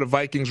the Minnesota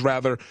Vikings,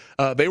 rather.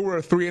 They were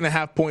a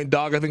 3.5-point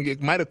dog. I think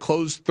it might have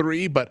closed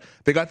 3, but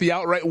they got the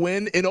outright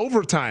win in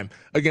overtime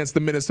against the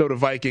Minnesota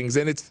Vikings.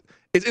 And it's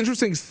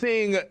interesting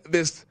seeing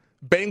this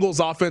Bengals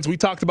offense. We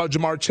talked about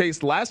Jamar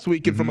Chase last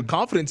week, and from a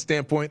confidence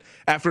standpoint,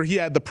 after he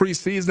had the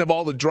preseason of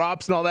all the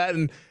drops and all that,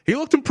 and he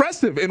looked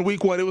impressive in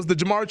week 1. It was the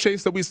Jamar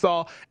Chase that we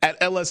saw at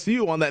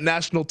LSU on that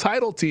national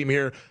title team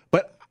here.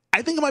 But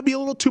I think it might be a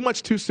little too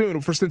much too soon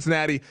for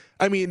Cincinnati.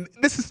 I mean,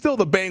 this is still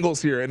the Bengals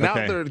here, and now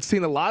they're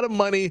seeing a lot of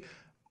money.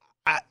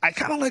 I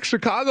kind of like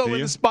Chicago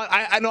in the spot.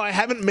 I know I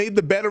haven't made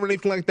the bet or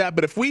anything like that,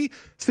 but if we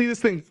see this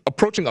thing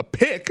approaching a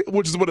pick,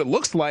 which is what it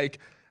looks like,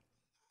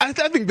 I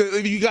think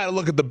that you got to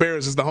look at the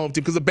Bears as the home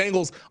team, because the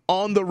Bengals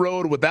on the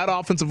road with that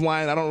offensive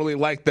line, I don't really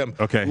like them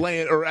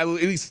laying, or at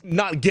least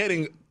not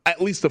getting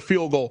at least a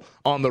field goal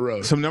on the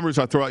road. Some numbers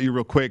I'll throw at you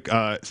real quick.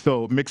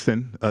 So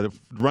Mixon, the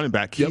running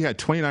back, he had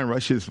 29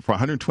 rushes for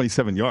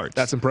 127 yards.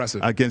 That's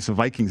impressive. Against the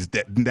Vikings,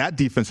 that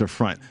defensive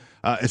front.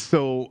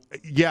 So,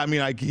 yeah, I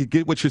mean, I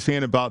get what you're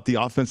saying about the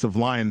offensive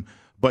line,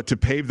 but to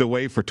pave the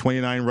way for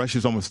 29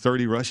 rushes, almost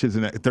 30 rushes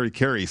and 30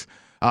 carries.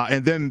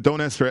 And then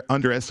don't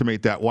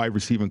underestimate that wide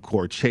receiving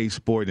core, Chase,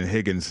 Boyd, and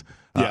Higgins.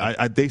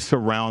 They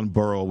surround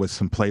Burrow with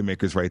some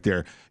playmakers right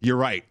there. You're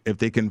right. If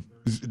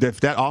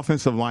that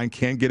offensive line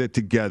can get it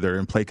together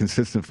and play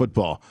consistent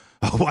football,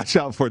 watch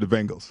out for the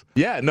Bengals.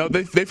 Yeah, no,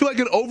 they feel like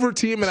an over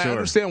team, and I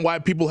understand why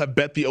people have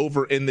bet the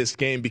over in this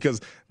game,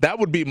 because that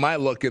would be my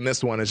look in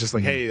this one. It's just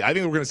like, hey, I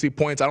think we're going to see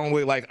points. I don't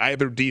really like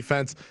either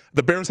defense.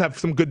 The Bears have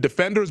some good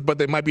defenders, but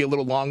they might be a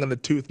little long in the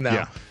tooth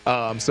now.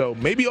 Yeah. So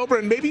maybe over,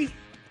 and maybe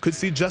could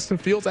see Justin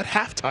Fields at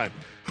halftime.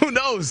 Who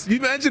knows? You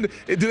imagine,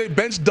 do they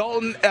bench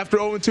Dalton after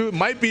 0-2? It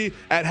might be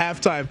at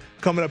halftime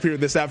coming up here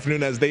this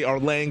afternoon, as they are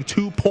laying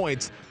 2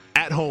 points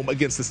at home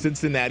against the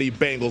Cincinnati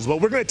Bengals. But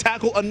we're going to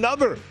tackle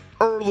another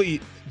early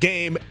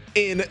game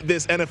in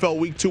this NFL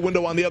Week 2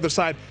 window on the other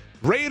side.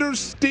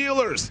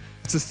 Raiders-Steelers.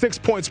 It's a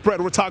 6-point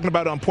spread. We're talking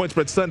about it on Point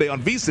Spread Sunday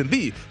on VSiN,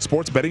 the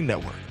Sports Betting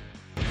Network.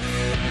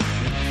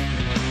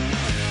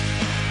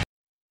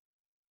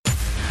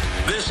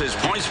 This is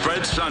Point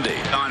Spread Sunday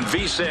on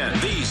VSiN,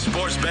 the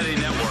Sports Betting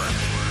Network.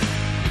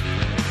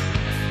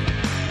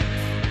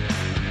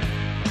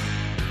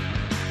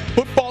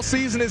 Football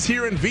season is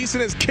here, and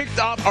VSiN has kicked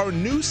off our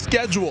new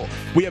schedule.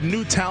 We have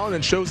new talent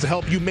and shows to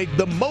help you make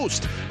the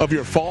most of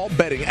your fall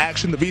betting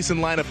action. The VSiN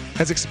lineup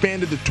has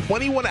expanded to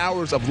 21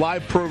 hours of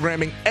live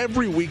programming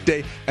every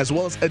weekday, as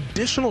well as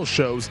additional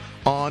shows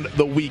on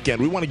the weekend.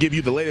 We want to give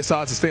you the latest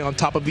odds to stay on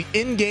top of the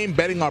in-game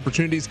betting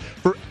opportunities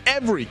for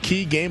every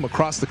key game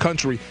across the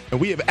country. And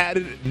we have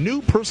added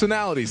new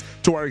personalities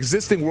to our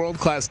existing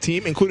world-class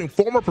team, including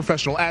former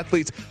professional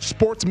athletes,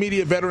 sports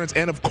media veterans,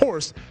 and of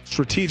course,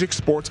 strategic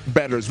sports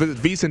bettors. Visit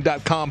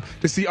VSiN.com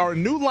to see our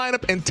new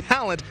lineup and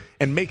talent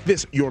and make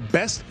this your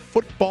best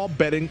football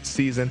betting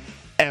season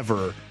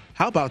ever.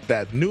 How about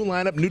that? New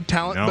lineup, new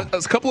talent. No.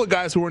 But a couple of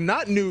guys who are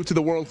not new to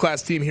the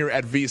world-class team here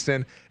at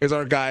VSiN is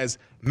our guys,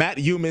 Matt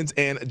Youmans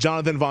and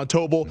Jonathan Von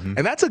Tobel.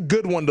 And that's a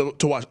good one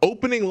to watch.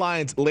 Opening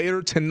lines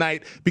later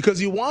tonight,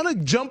 because you want to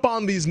jump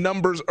on these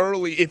numbers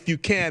early if you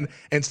can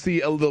and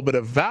see a little bit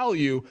of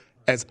value,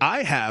 as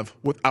I have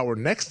with our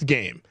next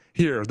game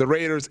here, the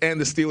Raiders and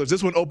the Steelers.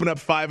 This one opened up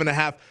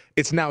 5.5.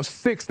 It's now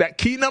 6. That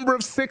key number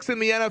of 6 in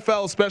the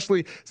NFL,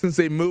 especially since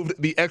they moved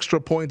the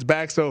extra points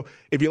back. So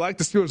if you like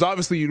the Steelers,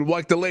 obviously you'd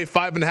like to lay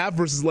 5.5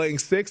 versus laying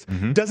 6.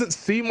 Doesn't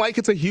seem like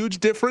it's a huge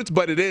difference,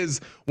 but it is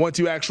once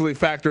you actually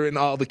factor in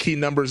all the key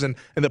numbers and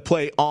the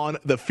play on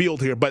the field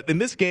here. But in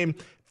this game,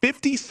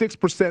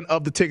 56%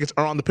 of the tickets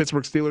are on the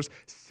Pittsburgh Steelers.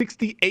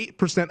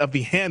 68% of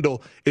the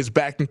handle is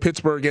backing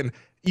Pittsburgh. And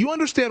you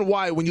understand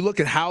why when you look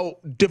at how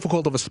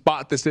difficult of a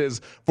spot this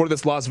is for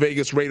this Las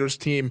Vegas Raiders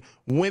team,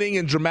 winning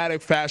in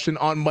dramatic fashion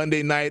on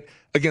Monday night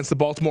against the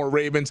Baltimore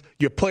Ravens.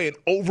 You play an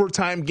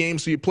overtime game,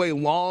 so you play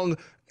long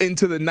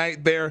into the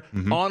night there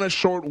on a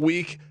short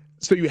week.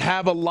 So you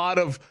have a lot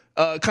of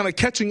kind of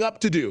catching up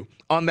to do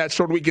on that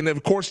short week. And,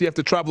 of course, you have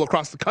to travel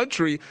across the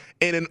country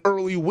in an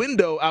early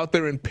window out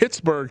there in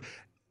Pittsburgh.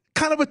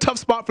 Kind of a tough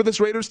spot for this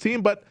Raiders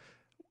team, but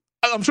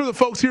I'm sure the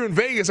folks here in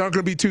Vegas aren't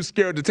going to be too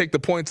scared to take the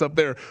points up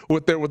there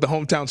with the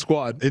hometown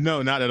squad.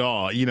 No, not at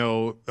all.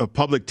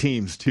 Public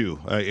teams, too,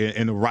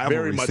 in a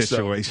rivalry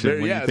situation.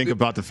 So. When you think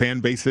about the fan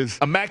bases.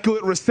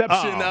 Immaculate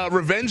reception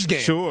revenge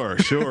game. Sure.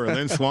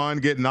 Lynn Swann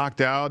getting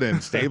knocked out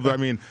and Stabler. I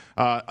mean,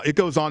 it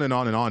goes on and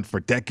on and on for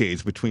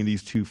decades between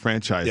these two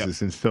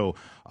franchises. Yep. And so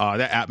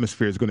that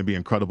atmosphere is going to be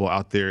incredible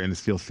out there in the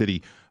Steel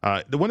City.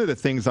 One of the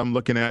things I'm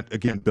looking at,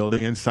 again,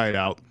 building inside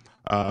out,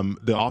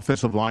 the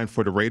offensive line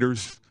for the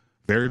Raiders,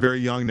 very, very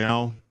young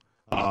now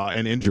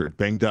and injured,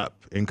 banged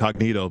up.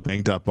 Incognito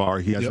banged up.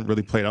 He hasn't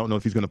really played. I don't know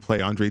if he's going to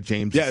play Andre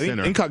James. Yeah, I think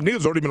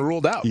Incognito's already been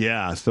ruled out.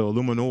 Yeah, so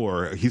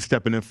Luminor, he's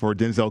stepping in for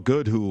Denzel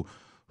Good,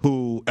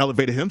 who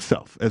elevated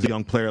himself as a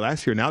young player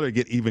last year. Now they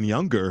get even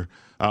younger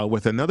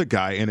with another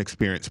guy in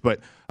experience.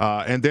 But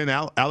and then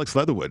Alex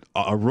Leatherwood,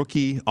 a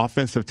rookie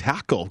offensive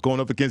tackle going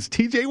up against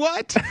TJ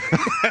Watt.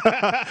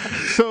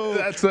 So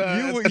that's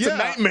a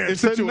nightmare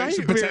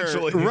situation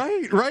potentially.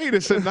 Right.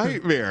 It's a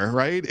nightmare,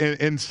 right?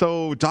 And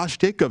so Josh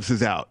Jacobs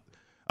is out.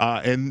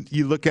 And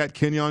you look at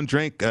Kenyon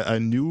Drake, a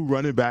new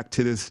running back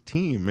to this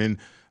team. And,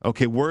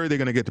 okay, where are they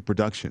going to get the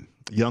production?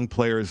 Young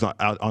players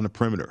out on the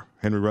perimeter.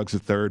 Henry Ruggs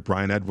III,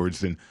 Brian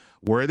Edwards. And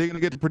where are they going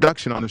to get the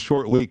production on a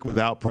short week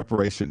without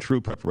preparation,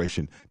 true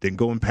preparation? Didn't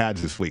go in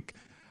pads this week.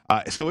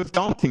 So it's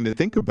daunting to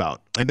think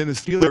about. And then the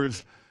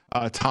Steelers,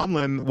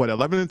 Tomlin,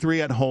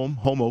 11-3 at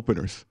home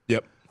openers.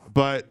 Yep.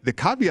 But the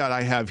caveat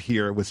I have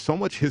here, with so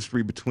much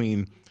history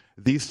between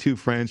these two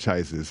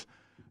franchises,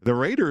 the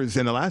Raiders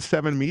in the last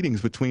 7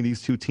 meetings between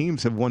these two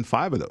teams have won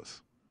 5 of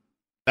those.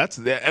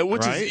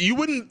 Is you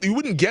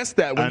wouldn't guess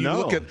that when you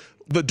look at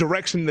the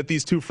direction that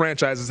these two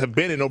franchises have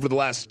been in over the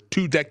last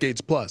 2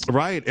 decades plus.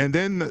 Right, and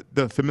then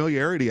the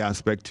familiarity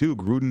aspect too.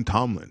 Gruden,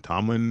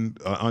 Tomlin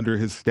under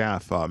his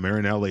staff,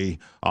 Marinelli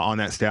on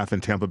that staff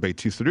in Tampa Bay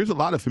too. So there's a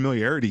lot of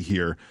familiarity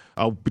here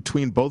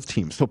between both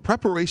teams. So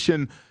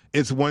preparation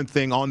is one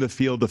thing on the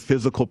field, the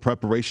physical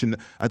preparation.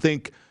 I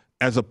think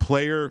as a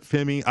player,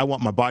 Femi, I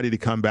want my body to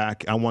come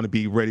back. I want to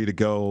be ready to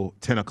go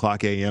 10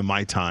 o'clock a.m.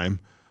 my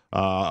time.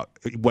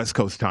 West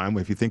Coast time,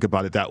 if you think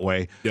about it that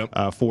way,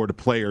 for the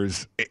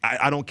players.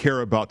 I don't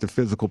care about the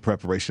physical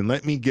preparation.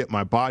 Let me get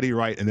my body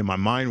right, and then my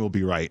mind will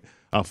be right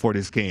for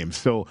this game.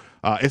 So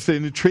it's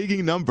an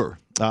intriguing number.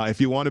 If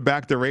you want to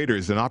back the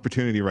Raiders, an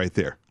opportunity right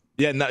there.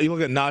 Yeah, now you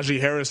look at Najee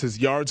Harris, his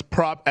yards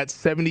prop at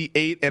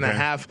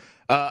 78.5.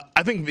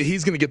 I think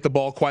he's going to get the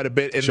ball quite a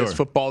bit in this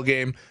football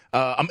game.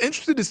 I'm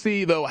interested to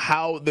see, though,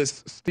 how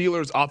this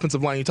Steelers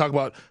offensive line, you talk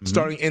about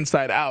starting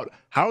inside out,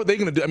 how are they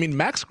going to do? I mean,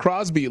 Max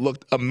Crosby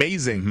looked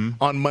amazing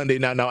on Monday.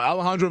 Now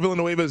Alejandro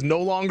Villanueva is no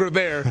longer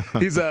there.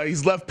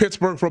 He's left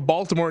Pittsburgh for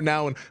Baltimore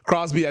now, and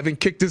Crosby, I think,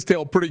 kicked his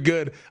tail pretty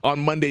good on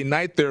Monday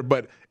night there.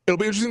 But it'll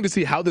be interesting to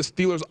see how the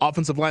Steelers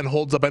offensive line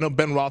holds up. I know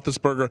Ben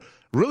Roethlisberger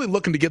really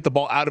looking to get the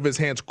ball out of his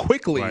hands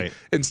quickly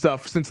and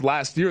stuff since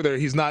last year there.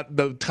 He's not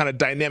the kind of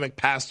dynamic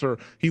passer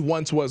he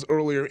once was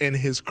earlier in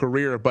his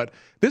career. But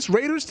this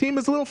Raiders team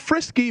is a little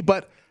frisky,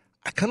 but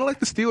I kind of like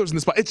the Steelers in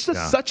this spot. It's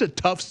just such a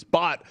tough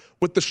spot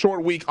with the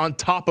short week on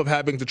top of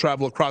having to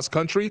travel across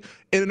country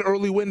in an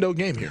early window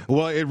game here.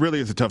 Well, it really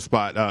is a tough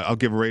spot. I'll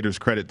give Raiders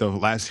credit, though.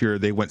 Last year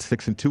they went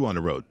 6-2 on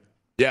the road.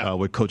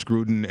 With Coach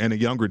Gruden and a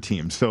younger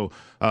team. So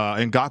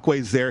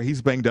Ngakwe's there.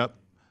 He's banged up.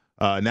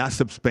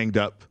 Nassib's banged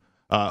up.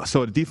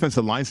 So, at a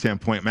defensive line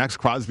standpoint, Max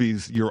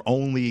Crosby's your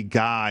only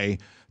guy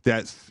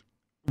that's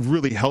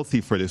really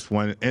healthy for this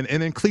one. And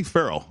then Cleve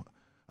Farrell.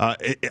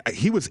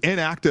 He was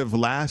inactive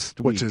last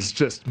week. Which is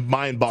just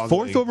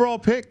mind-boggling. 4th overall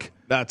pick.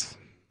 That's...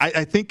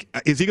 I think,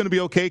 is he going to be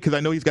okay? Because I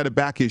know he's got a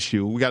back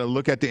issue. We got to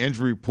look at the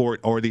injury report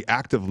or the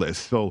active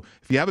list. So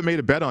if you haven't made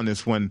a bet on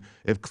this one,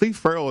 if Cleve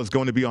Farrell is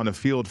going to be on the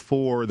field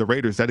for the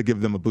Raiders, that'll give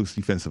them a boost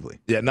defensively.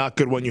 Yeah, not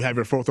good when you have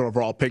your 4th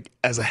overall pick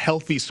as a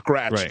healthy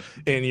scratch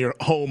in your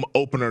home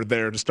opener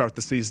there to start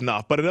the season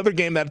off. But another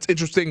game that's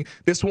interesting,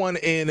 this one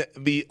in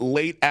the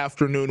late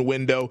afternoon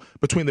window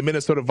between the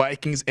Minnesota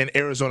Vikings and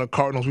Arizona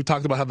Cardinals. We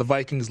talked about how the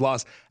Vikings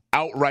lost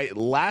outright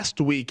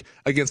last week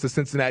against the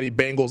Cincinnati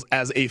Bengals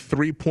as a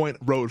 3-point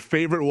road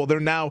favorite. Well,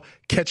 they're now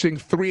catching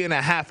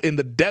 3.5 in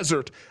the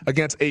desert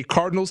against a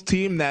Cardinals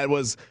team that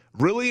was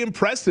really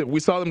impressive.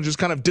 We saw them just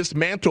kind of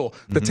dismantle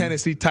the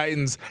Tennessee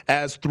Titans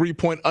as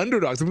 3-point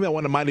underdogs. I think that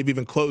one might have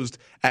even closed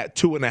at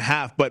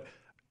 2.5. But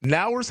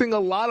now we're seeing a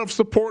lot of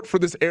support for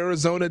this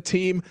Arizona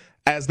team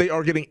as they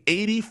are getting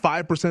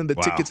 85% of the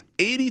tickets,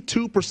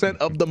 82%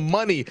 of the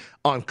money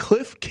on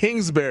Cliff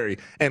Kingsbury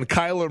and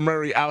Kyler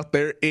Murray out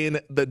there in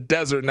the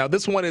desert. Now,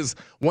 this one is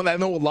one that I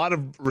know a lot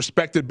of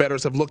respected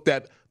bettors have looked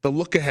at the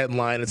look-ahead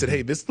line and said,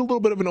 hey, this is a little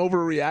bit of an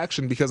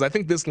overreaction, because I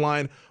think this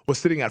line was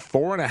sitting at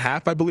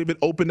 4.5. I believe it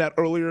opened at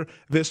earlier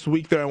this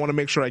week there. I want to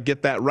make sure I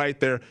get that right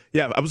there.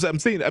 Yeah, I'm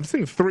seeing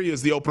 3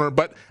 as the opener,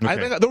 but I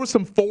think there were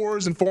some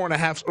 4s and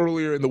 4.5s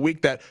earlier in the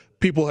week that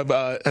people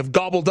have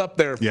gobbled up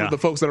there for the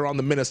folks that are on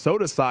the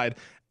Minnesota side.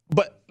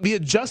 But the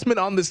adjustment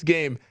on this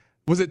game,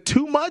 was it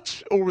too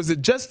much, or was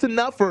it just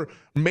enough? Or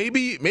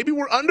maybe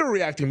we're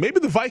underreacting. Maybe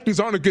the Vikings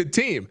aren't a good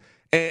team.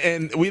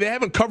 And they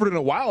haven't covered in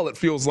a while, it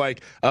feels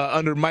like,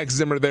 under Mike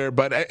Zimmer there.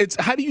 But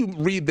how do you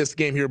read this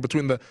game here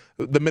between the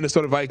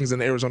Minnesota Vikings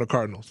and the Arizona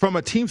Cardinals? From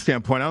a team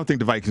standpoint, I don't think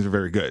the Vikings are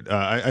very good.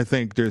 I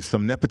think there's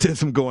some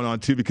nepotism going on,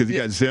 too, because you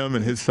got Zim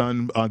and his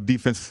son on the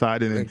defensive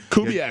side. And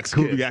Kubiak's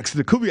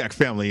the Kubiak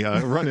family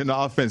running the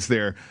offense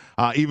there,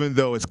 even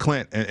though it's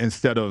Clint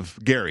instead of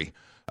Gary.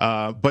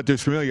 But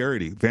there's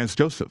familiarity. Vance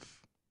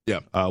Joseph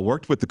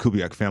worked with the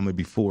Kubiak family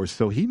before,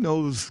 so he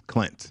knows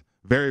Clint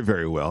very,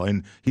 very well.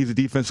 And he's a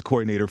defense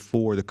coordinator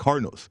for the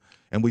Cardinals.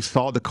 And we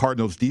saw the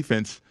Cardinals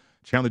defense,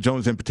 Chandler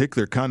Jones in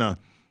particular, kind of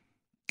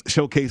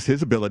showcase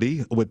his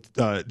ability with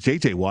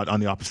J.J. Watt on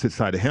the opposite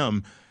side of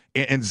him.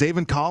 And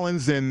Zaven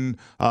Collins and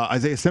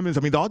Isaiah Simmons,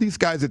 I mean, all these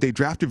guys that they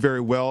drafted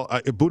very well,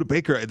 Budda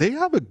Baker, they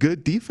have a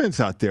good defense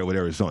out there with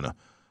Arizona.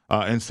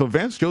 And so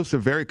Vance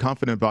Joseph, very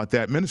confident about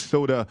that.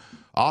 Minnesota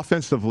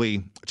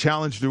offensively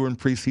challenged during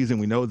preseason.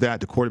 We know that.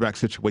 The quarterback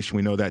situation,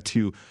 we know that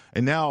too.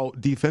 And now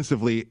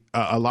defensively,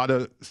 a lot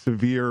of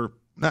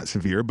not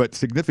severe, but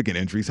significant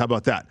injuries. How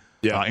about that?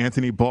 Yeah.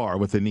 Anthony Barr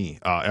with a knee.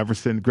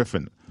 Everson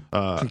Griffin,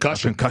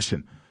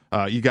 concussion.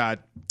 You got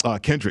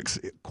Kendricks,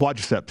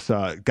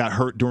 quadriceps, got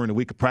hurt during the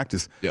week of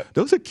practice. Yeah.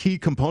 Those are key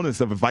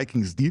components of a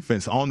Vikings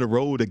defense on the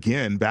road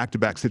again,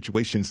 back-to-back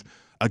situations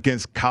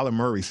against Kyler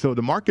Murray. So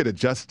the market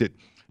adjusted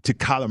to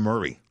Kyler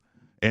Murray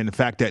and the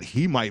fact that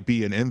he might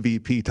be an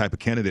MVP type of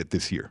candidate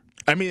this year.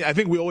 I mean, I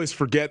think we always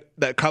forget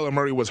that Kyler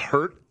Murray was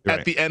hurt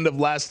at the end of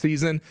last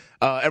season.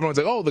 Everyone's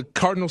like, oh, the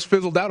Cardinals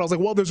fizzled out. I was like,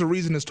 well, there's a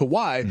reason as to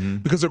why,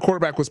 because their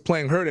quarterback was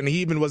playing hurt, and he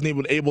even wasn't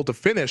even able to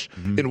finish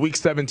in Week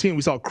 17.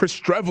 We saw Chris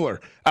Streveler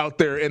out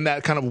there in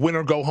that kind of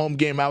winner-go-home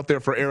game out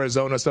there for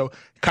Arizona. So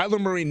Kyler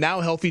Murray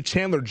now healthy.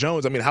 Chandler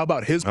Jones, I mean, how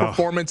about his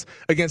performance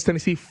against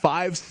Tennessee?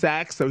 5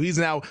 sacks. So he's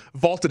now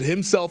vaulted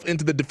himself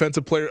into the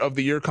Defensive Player of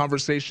the Year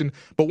conversation.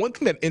 But one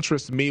thing that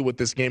interests me with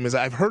this game is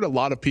I've heard a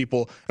lot of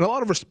people and a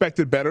lot of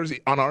respected bettors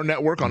on our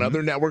network, on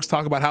other networks,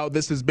 talk about how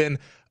this has been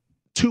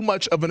too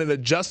much of an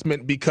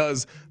adjustment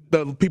because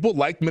the people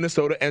like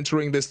Minnesota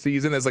entering this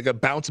season as like a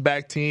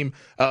bounce-back team.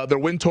 Their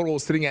win total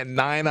was sitting at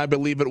 9, I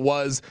believe it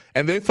was,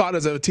 and they thought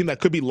as a team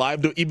that could be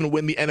live to even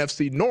win the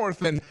NFC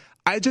North, and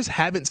I just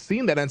haven't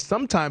seen that. And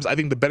sometimes I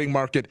think the betting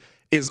market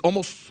is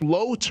almost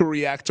slow to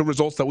react to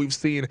results that we've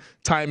seen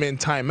time in,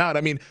 time out.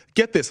 I mean,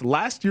 get this.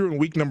 Last year in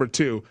week number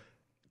 2,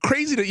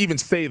 crazy to even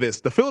say this,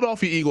 the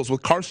Philadelphia Eagles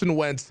with Carson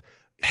Wentz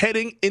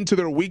heading into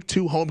their week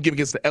 2 home game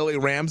against the LA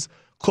Rams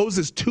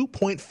closes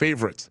 2-point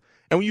favorites.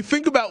 And when you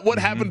think about what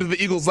happened to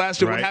the Eagles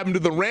last year, what happened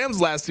to the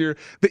Rams last year,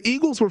 the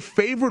Eagles were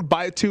favored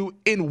by 2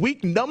 in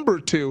week number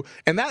 2.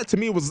 And that, to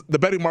me, was the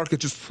betting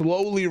market just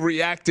slowly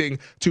reacting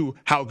to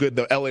how good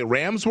the LA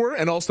Rams were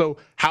and also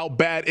how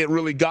bad it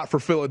really got for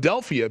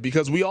Philadelphia,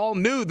 because we all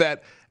knew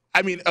that.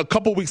 I mean, a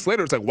couple weeks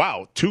later, it's like,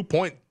 wow,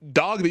 2-point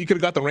dog that you could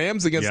have got the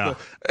Rams against.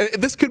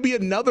 This could be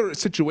another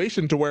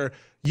situation to where,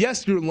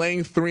 yes, you're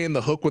laying 3 in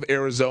the hook with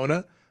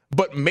Arizona,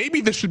 but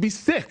maybe this should be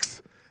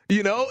 6.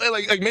 You know,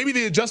 like maybe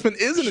the adjustment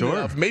isn't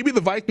enough. Maybe the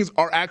Vikings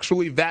are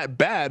actually that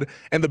bad,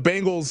 and the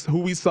Bengals, who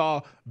we saw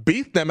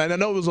beat them, and I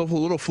know it was a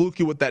little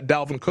fluky with that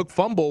Dalvin Cook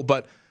fumble,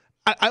 but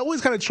I always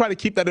kind of try to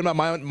keep that in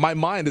my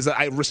mind, is that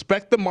I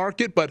respect the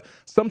market, but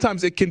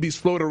sometimes it can be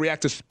slow to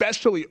react,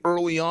 especially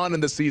early on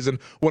in the season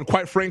when,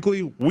 quite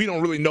frankly, we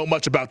don't really know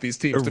much about these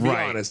teams, to be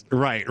honest.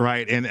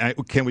 Right. And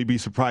can we be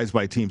surprised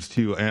by teams,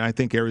 too? And I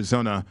think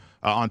Arizona,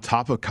 on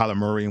top of Kyler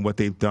Murray and what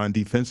they've done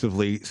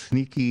defensively,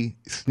 sneaky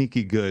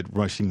good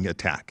rushing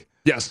attack.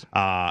 Yes.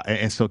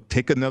 And so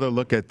take another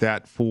look at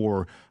that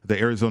for the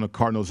Arizona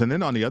Cardinals. And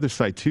then on the other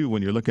side, too,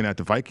 when you're looking at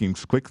the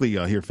Vikings, quickly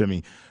here,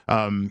 Femi,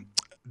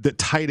 the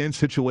tight end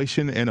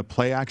situation in a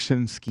play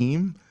action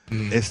scheme,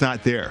 it's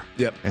not there.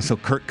 Yep. And so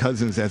Kirk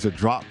Cousins as a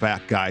drop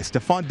back guy,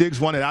 Stephon Diggs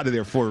wanted out of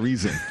there for a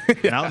reason.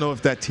 And I don't know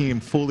if that team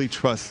fully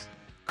trusts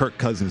Kirk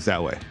Cousins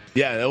that way.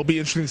 Yeah, it'll be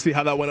interesting to see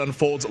how that one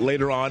unfolds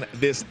later on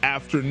this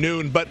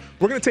afternoon. But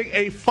we're going to take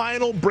a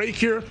final break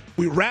here.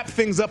 We wrap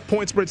things up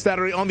Point Spread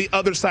Saturday on the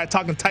other side,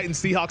 talking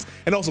Titans, Seahawks,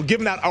 and also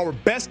giving out our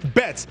best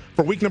bets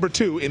for week number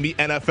 2 in the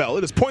NFL.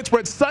 It is Point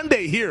Spread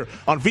Sunday here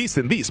on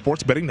VSiN, the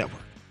Sports Betting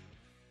Network.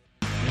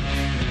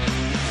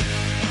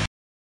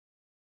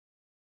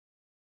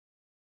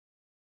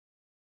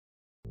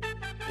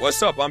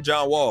 What's up? I'm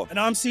John Wall. And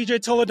I'm CJ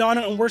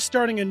Toledano, and we're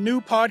starting a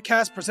new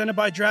podcast presented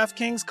by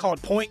DraftKings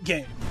called Point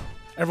Game.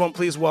 Everyone,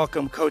 please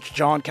welcome Coach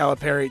John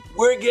Calipari.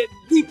 We're getting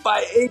beat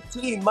by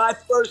 18. My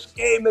first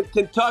game in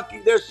Kentucky,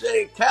 they're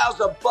saying Cal's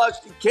a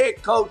bust. He can't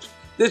coach.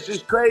 This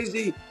is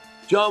crazy.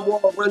 John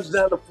Wall runs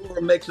down the floor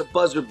and makes a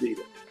buzzer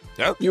beater.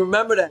 Yep. You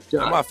remember that,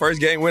 John? That's my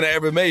first game winner I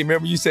ever made.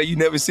 Remember you said you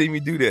never see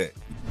me do that.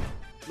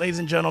 Ladies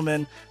and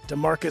gentlemen,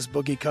 DeMarcus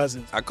Boogie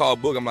Cousins. I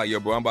called Boog. I'm like, yo,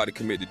 bro, I'm about to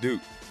commit to Duke.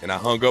 And I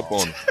hung up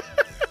on him.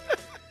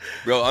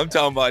 Bro, I'm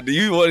talking about, do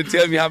you want to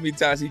tell me how many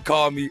times he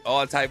called me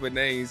all type of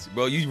names?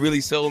 Bro, you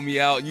really sold me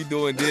out. You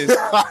doing this.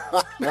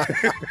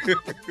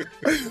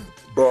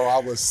 Bro, I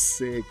was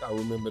sick. I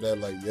remember that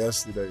like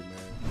yesterday,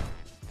 man.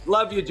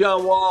 Love you,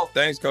 John Wall.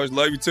 Thanks, Coach.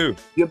 Love you, too.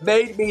 You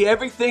made me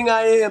everything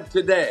I am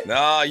today.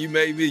 Nah, you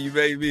made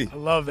me. I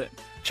love it.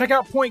 Check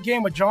out Point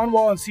Game with John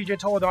Wall and CJ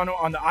Toledano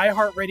on the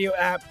iHeartRadio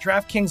app,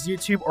 DraftKings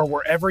YouTube, or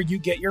wherever you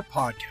get your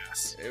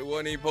podcasts. It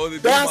wasn't even supposed to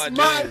be That's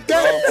my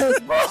dance,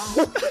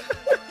 bro.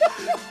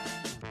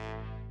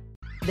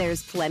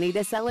 There's plenty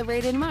to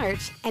celebrate in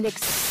March and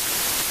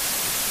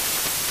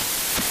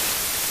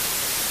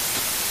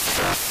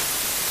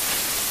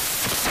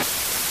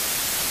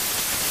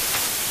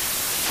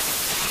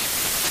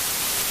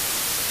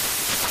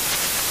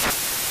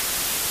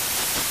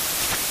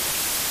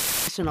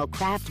National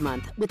Craft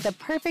Month with the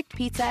perfect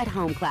pizza at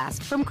home class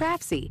from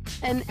Craftsy.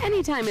 And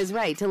anytime is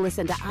right to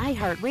listen to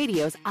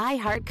iHeartRadio's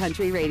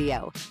iHeartCountry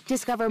Radio.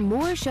 Discover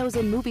more shows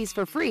and movies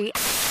for free.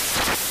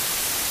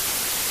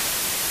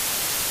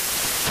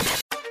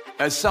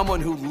 As someone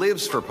who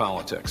lives for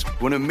politics,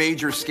 when a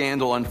major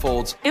scandal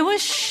unfolds, It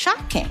was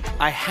shocking.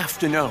 I have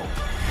to know,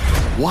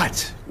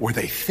 what were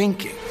they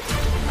thinking?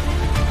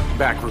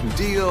 Backroom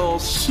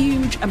deals,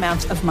 Huge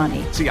amounts of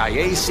money.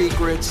 CIA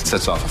secrets,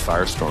 Sets off a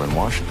firestorm in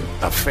Washington.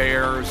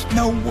 affairs,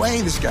 No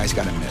way this guy's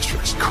got a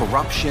mistress.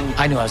 corruption.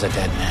 I knew I was a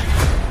dead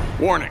man.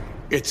 Warning,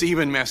 it's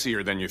even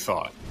messier than you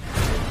thought.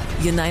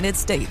 United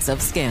States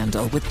of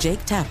Scandal with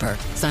Jake Tapper,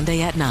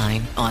 Sunday at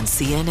 9 on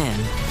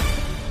CNN.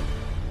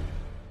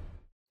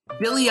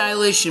 Billie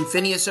Eilish and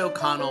Phineas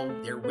O'Connell,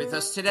 they're with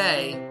us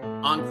today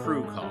on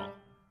Crew Call.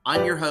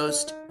 I'm your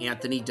host,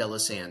 Anthony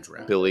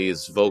D'Alessandro.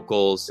 Billie's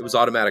vocals, it was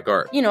automatic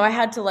art. You know, I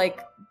had to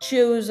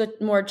choose a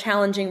more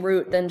challenging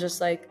route than just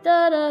da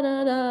da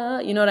da da.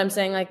 You know what I'm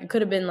saying? It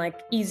could have been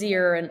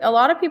easier. And a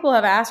lot of people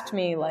have asked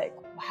me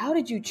how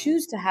did you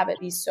choose to have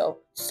it be so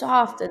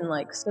soft and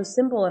so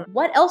simple? And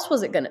what else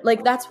was it gonna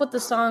that's what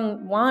the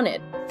song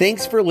wanted.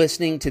 Thanks for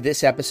listening to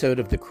this episode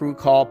of the Crew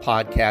Call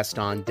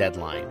podcast on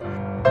Deadline.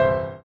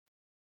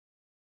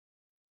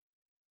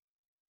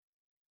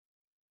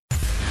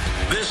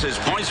 This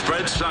is Point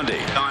Spread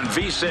Sunday on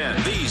VSiN,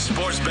 the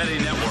Sports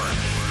Betting Network.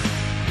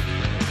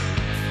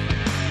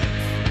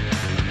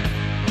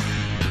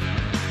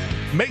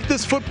 Make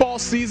this football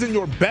season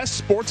your best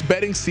sports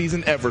betting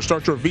season ever.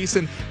 Start your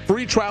VSiN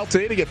free trial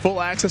today to get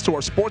full access to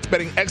our sports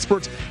betting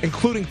experts,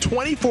 including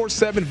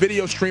 24/7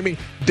 video streaming,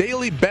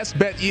 daily best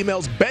bet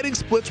emails, betting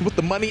splits with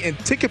the money, and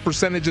ticket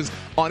percentages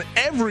on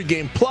every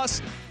game,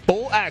 plus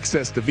full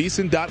access to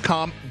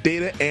VSiN.com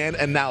data and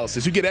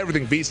analysis. You get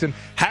everything VSiN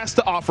has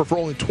to offer for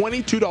only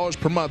 $22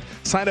 per month.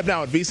 Sign up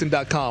now at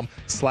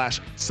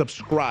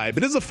VSiN.com/subscribe.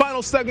 It is the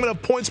final segment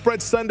of Point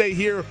Spread Sunday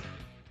here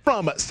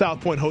from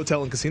South Point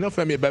Hotel and Casino.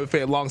 Femi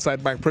Abebefe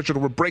alongside Mike Pritchard.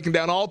 We're breaking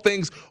down all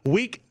things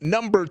week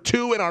number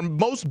 2 in our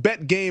most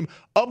bet game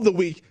of the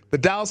week. The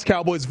Dallas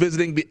Cowboys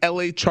visiting the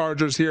LA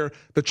Chargers here.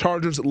 The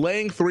Chargers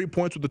laying 3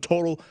 points with a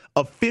total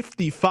of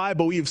 55.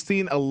 But we have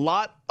seen a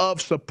lot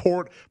of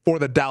support for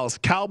the Dallas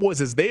Cowboys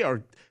as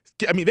they've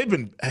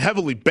been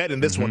heavily bet in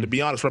this one, to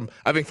be honest, from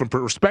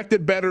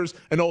respected bettors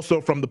and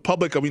also from the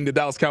public. The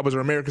Dallas Cowboys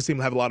are America's team,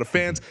 have a lot of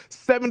fans.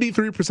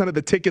 73% of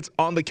the tickets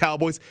on the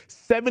Cowboys,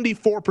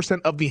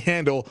 74% of the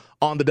handle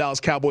on the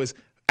Dallas Cowboys.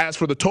 As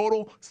for the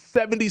total,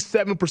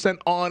 77%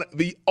 on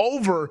the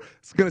over.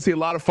 It's going to see a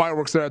lot of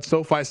fireworks there at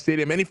SoFi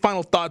Stadium. Any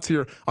final thoughts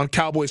here on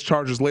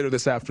Cowboys-Chargers later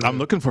this afternoon? I'm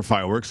looking for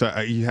fireworks.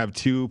 You have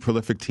two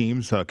prolific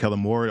teams, Kellen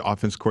Moore,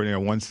 offense coordinator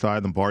on one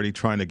side, Lombardi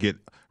trying to get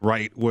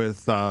right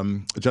with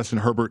Justin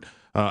Herbert.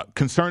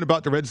 Concerned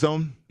about the red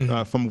zone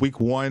from week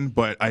 1,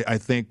 but I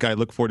think I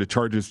look for the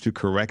Chargers to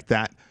correct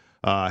that.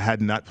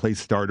 Had not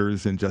placed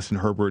starters in Justin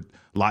Herbert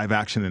live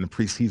action in the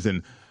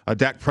preseason.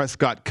 Dak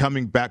Prescott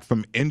coming back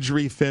from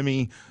injury,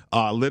 Femi,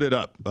 lit it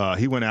up.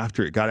 He went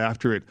after it, got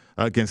after it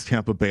against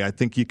Tampa Bay. I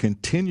think you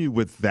continue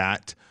with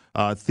that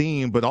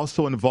theme, but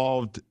also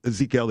involved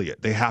Zeke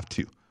Elliott. They have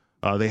to.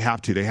 They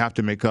have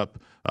to make up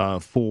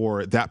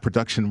for that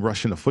production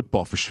rushing the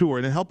football for sure,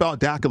 and then help out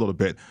Dak a little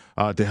bit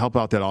to help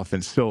out that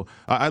offense. So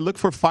I look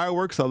for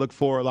fireworks. I look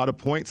for a lot of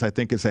points. I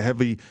think it's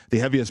the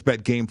heaviest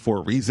bet game for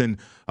a reason.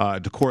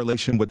 The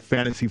correlation with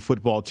fantasy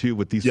football too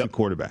with these two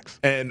quarterbacks.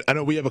 And I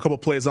know we have a couple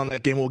plays on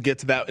that game. We'll get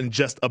to that in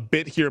just a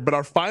bit here. But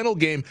our final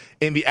game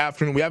in the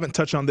afternoon, we haven't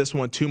touched on this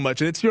one too much,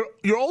 and it's your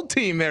old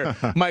team there,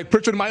 Mike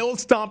Pritchard, my old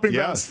stomping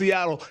ground,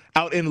 Seattle,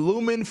 out in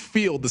Lumen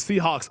Field. The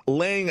Seahawks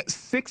laying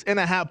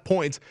 6.5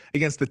 points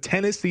against the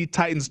Tennessee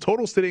Titans.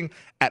 Total sitting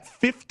at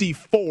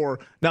 54.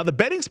 Now, the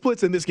betting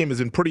splits in this game has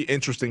been pretty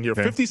interesting here.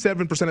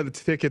 57% of the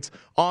tickets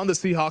on the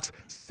Seahawks,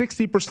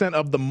 60%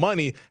 of the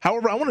money.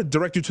 However, I want to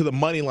direct you to the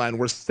money line,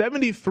 where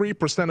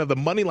 73% of the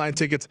money line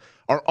tickets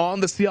are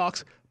on the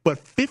Seahawks,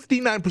 but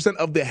 59%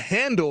 of the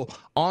handle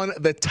on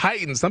the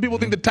Titans. Some people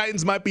think the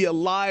Titans might be a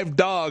live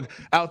dog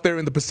out there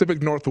in the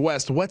Pacific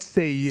Northwest. What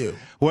say you?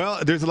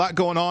 Well, there's a lot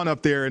going on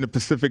up there in the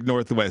Pacific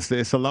Northwest.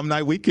 It's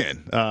alumni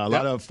weekend. A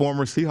lot of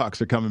former Seahawks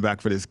are coming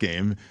back for this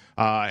game.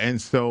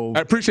 And so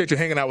I appreciate you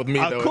hanging out with me,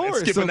 though, and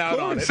skipping out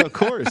on it. Of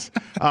course.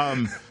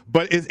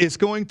 But it's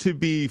going to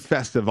be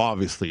festive,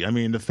 obviously. I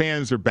mean, the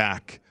fans are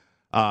back.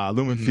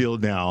 Lumen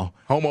Field now.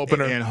 Home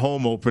opener. And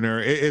home opener.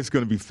 It's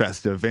going to be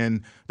festive.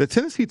 And the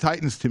Tennessee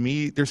Titans, to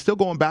me, they're still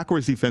going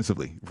backwards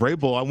defensively.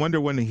 Vrabel, I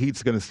wonder when the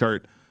heat's going to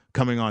start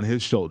coming on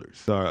his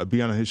shoulders,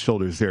 be on his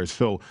shoulders there.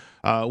 So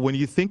when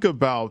you think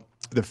about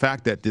the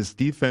fact that this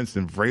defense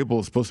and Vrabel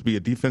is supposed to be a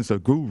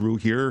defensive guru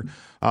here,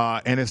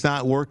 and it's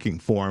not working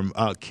for him,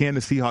 can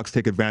the Seahawks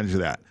take advantage of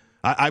that?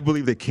 I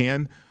believe they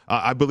can.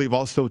 I believe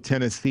also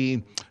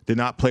Tennessee did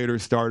not play their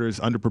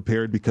starters,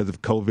 underprepared because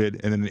of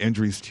COVID and then the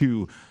injuries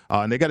too.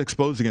 And they got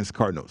exposed against the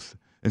Cardinals.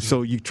 And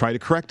so you try to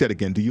correct that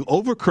again. Do you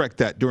overcorrect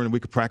that during the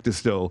week of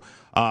practice, though,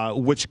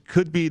 which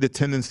could be the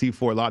tendency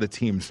for a lot of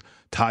teams?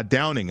 Todd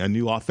Downing, a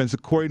new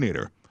offensive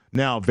coordinator,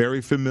 now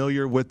very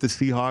familiar with the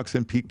Seahawks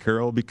and Pete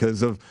Carroll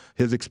because of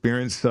his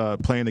experience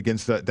playing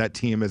against that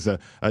team as a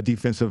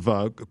defensive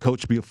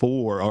coach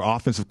before or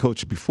offensive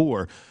coach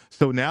before.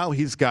 So now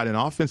he's got an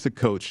offensive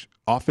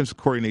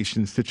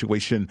coordination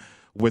situation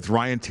with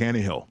Ryan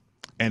Tannehill.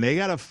 And they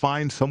got to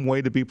find some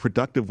way to be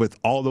productive with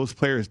all those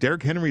players.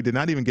 Derrick Henry did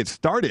not even get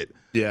started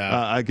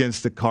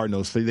against the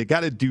Cardinals, so they got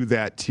to do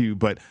that too.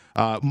 But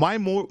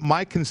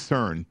my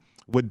concern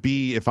would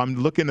be, if I'm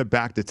looking to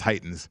back the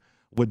Titans,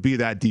 would be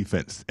that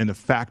defense and the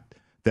fact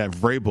that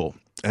Vrabel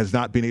has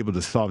not been able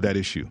to solve that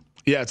issue.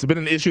 Yeah, it's been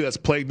an issue that's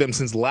plagued them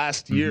since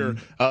last year.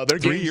 Their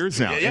 3 years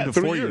now. Yeah,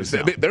 4 years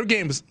now. Their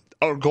games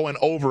are going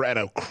over at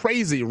a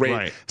crazy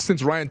rate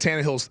since Ryan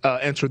Tannehill's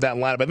entered that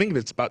lineup. I think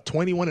it's about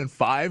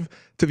 21-5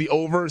 to the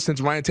over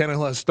since Ryan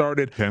Tannehill has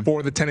started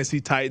for the Tennessee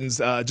Titans,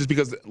 just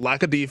because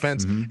lack of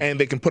defense, and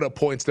they can put up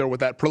points there with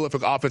that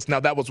prolific offense.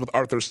 Now, that was with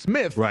Arthur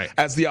Smith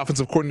as the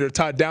offensive coordinator.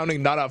 Todd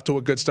Downing not off to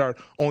a good start,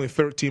 only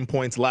 13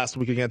 points last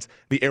week against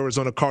the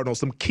Arizona Cardinals.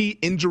 Some key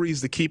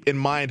injuries to keep in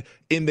mind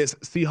in this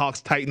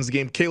Seahawks-Titans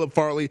game. Caleb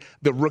Farley,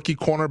 the rookie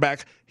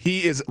cornerback,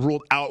 he is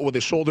ruled out with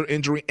a shoulder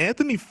injury.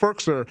 Anthony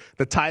Firkser,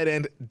 the tight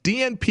end,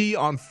 DNP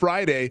on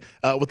Friday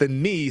with a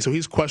knee, so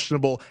he's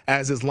questionable,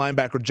 as is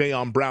linebacker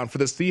Jayon Brown. For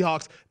the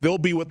Seahawks, they'll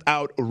be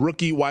without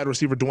rookie wide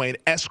receiver Dwayne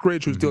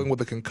Eskridge, who's dealing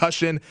with a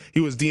concussion.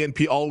 He was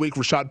DNP all week.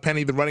 Rashad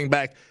Penny, the running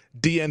back,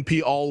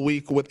 DNP all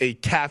week with a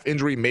calf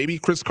injury. Maybe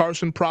Chris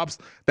Carson props.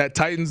 That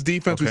Titans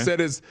defense we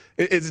said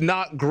is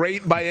not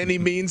great by any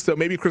means, so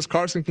maybe Chris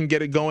Carson can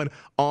get it going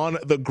on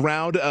the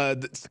ground.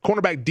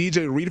 Cornerback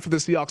DJ Reed for the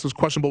Seahawks was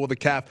questionable with a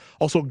calf.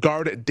 Also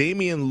guard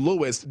Damian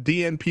Lewis,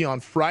 DNP on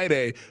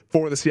Friday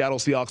for the Seattle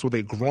Seahawks with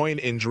a groin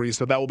injury,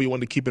 so that will be one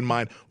to keep in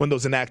mind when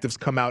those inactives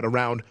come out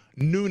around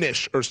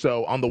noonish or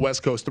so on the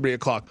West Coast, 3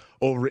 o'clock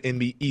over in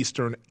the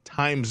Eastern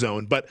time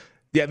zone. But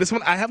yeah, this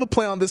one, I have a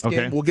play on this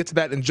game. We'll get to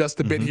that in just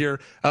a bit here.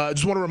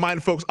 Just want to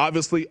remind folks,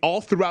 obviously, all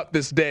throughout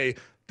this day,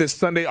 this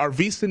Sunday, our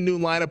VSiN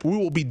noon lineup, we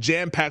will be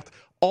jam-packed.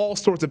 All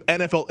sorts of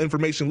NFL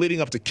information leading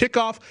up to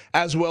kickoff,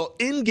 as well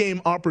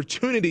in-game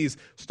opportunities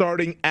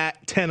starting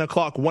at 10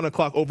 o'clock, 1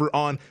 o'clock over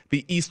on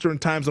the Eastern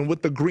time zone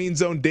with the Green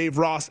Zone, Dave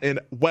Ross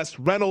and Wes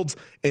Reynolds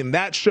in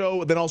that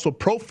show. Then also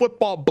Pro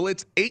Football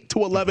Blitz, 8 to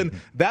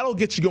 11. That'll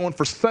get you going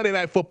for Sunday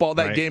Night Football,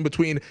 that game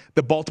between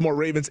the Baltimore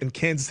Ravens and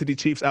Kansas City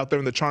Chiefs out there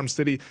in the Charm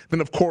City.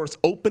 Then, of course,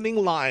 opening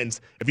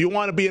lines. If you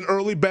want to be an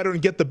early bettor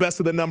and get the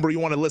best of the number, you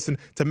want to listen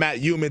to Matt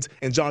Humans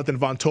and Jonathan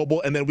Von Tobel.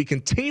 And then we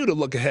continue to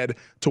look ahead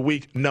to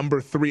week number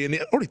 3. And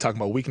already talking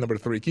about week number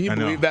 3. Can you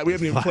believe that? We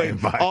haven't even played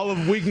all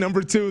of week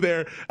number 2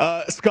 there.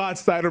 Scott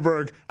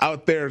Seiderberg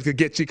out there to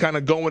get you kind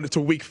of going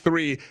into week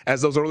 3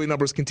 as those early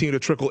numbers continue to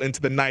trickle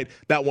into the night.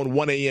 That one,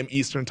 1 a.m.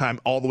 Eastern time,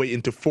 all the way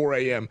into 4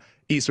 a.m.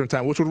 Eastern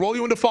time, which would roll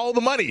you into Follow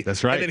the Money.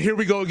 That's right. And then here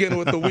we go again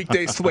with the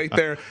weekday slate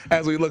there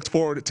as we look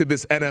forward to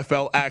this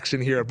NFL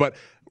action here. But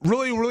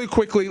really, really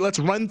quickly, let's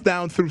run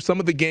down through some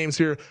of the games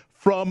here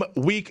from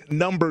week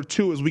number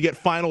 2 as we get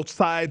final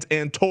sides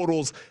and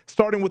totals,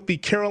 starting with the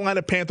Carolina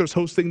Panthers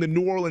hosting the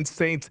New Orleans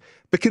Saints.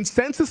 The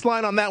consensus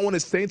line on that one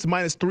is Saints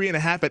minus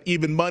 3.5 at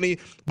even money,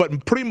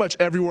 but pretty much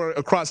everywhere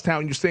across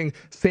town, you're seeing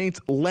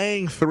Saints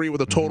laying 3 with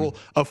a total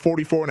of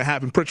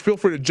 44.5. And Pritch, feel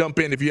free to jump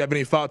in if you have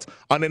any thoughts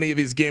on any of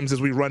these games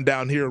as we run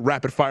down here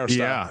rapid fire style.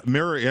 Yeah,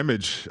 mirror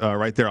image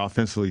right there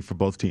offensively for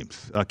both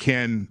teams.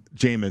 Can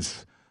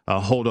Jameis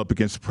hold up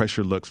against the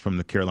pressure looks from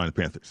the Carolina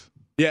Panthers?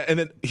 Yeah, and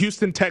then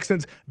Houston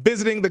Texans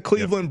visiting the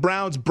Cleveland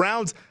Browns.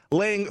 Browns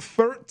laying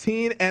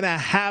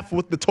 13.5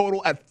 with the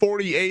total at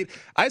 48.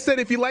 I said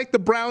if you like the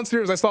Browns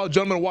here, as I saw a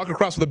gentleman walk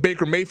across with a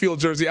Baker Mayfield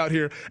jersey out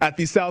here at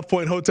the South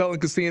Point Hotel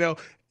and Casino,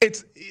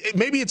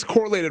 maybe it's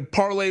correlated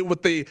parlay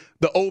with the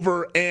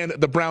over and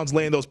the Browns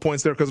laying those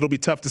points there because it'll be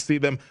tough to see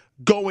them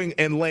going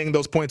and laying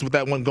those points with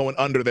that one going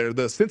under there.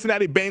 The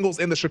Cincinnati Bengals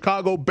and the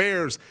Chicago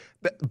Bears.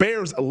 The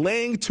Bears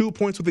laying 2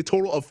 points with a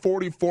total of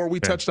 44. We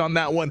touched on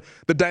that one.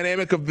 The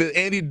dynamic of the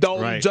Andy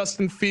Dalton,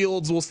 Justin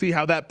Fields, we'll see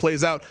how that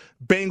plays out.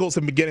 Bengals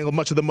have been getting getting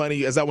much of the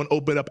money as that one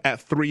opened up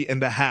at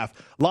 3.5.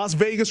 Las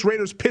Vegas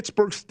Raiders,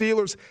 Pittsburgh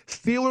Steelers.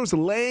 Steelers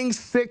laying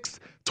 6.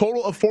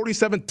 Total of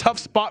 47. Tough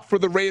spot for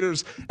the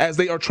Raiders as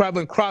they are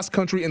traveling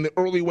cross-country in the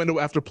early window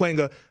after playing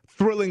a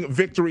thrilling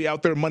victory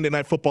out there Monday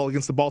Night Football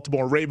against the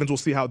Baltimore Ravens. We'll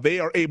see how they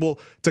are able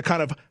to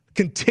kind of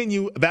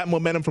continue that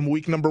momentum from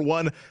week number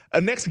 1.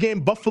 Next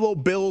game, Buffalo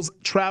Bills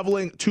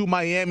traveling to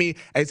Miami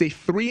as a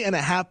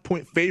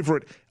 3.5-point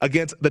favorite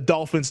against the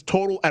Dolphins.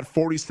 Total at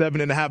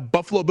 47.5.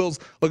 Buffalo Bills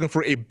looking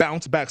for a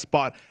bounce-back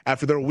spot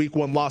after their week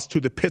 1 loss to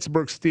the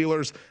Pittsburgh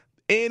Steelers.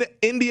 In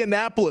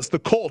Indianapolis, the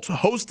Colts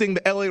hosting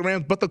the LA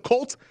Rams, but the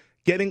Colts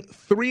getting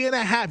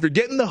 3.5. You're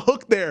getting the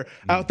hook there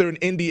out there in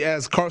Indy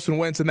as Carson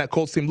Wentz and that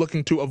Colts team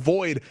looking to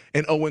avoid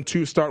an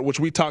 0-2 start, which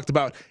we talked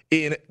about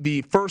in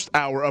the first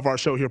hour of our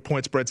show here,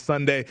 Point Spread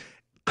Sunday.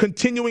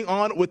 Continuing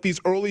on with these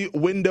early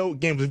window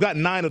games. We've got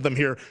 9 of them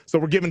here, so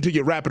we're giving to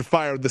you rapid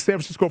fire. The San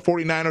Francisco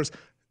 49ers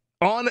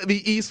on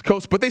the East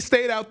Coast, but they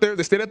stayed out there.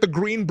 They stayed at the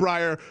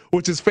Greenbrier,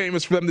 which is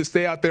famous for them to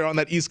stay out there on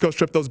that East Coast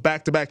trip, those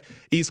back-to-back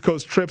East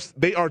Coast trips.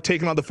 They are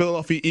taking on the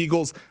Philadelphia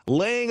Eagles,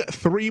 laying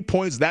 3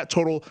 points. That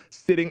total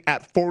sitting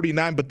at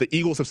 49, but the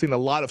Eagles have seen a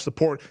lot of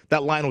support.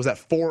 That line was at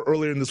 4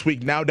 earlier in this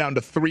week, now down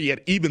to 3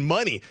 at even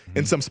money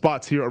in some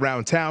spots here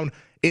around town.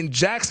 In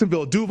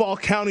Jacksonville, Duval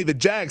County, the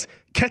Jags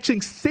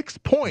catching 6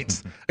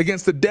 points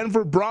against the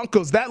Denver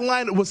Broncos. That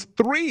line was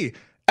 3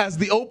 as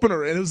the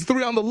opener, and it was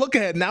 3 on the look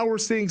ahead. Now we're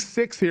seeing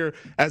 6 here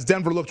as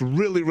Denver looked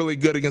really, really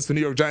good against the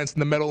New York Giants in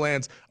the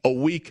Meadowlands a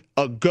week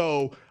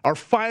ago. Our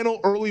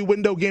final early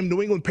window game,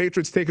 New England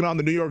Patriots taking on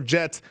the New York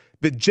Jets.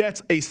 The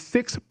Jets, a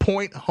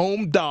 6-point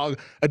home dog,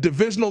 a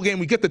divisional game.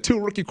 We get the 2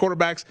 rookie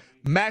quarterbacks,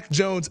 Mac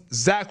Jones,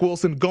 Zach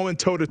Wilson, going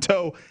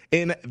toe-to-toe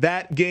in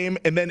that game.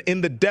 And then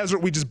in the desert,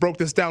 we just broke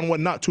this down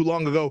one not too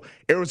long ago.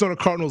 Arizona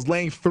Cardinals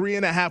laying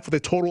 3.5 with a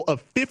total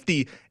of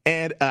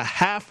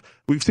 50.5.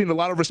 We've seen a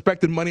lot of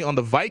respected money on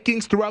the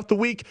Vikings throughout the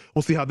week.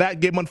 We'll see how that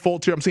game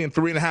unfolds here. I'm seeing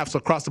 3.5, so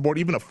across the board,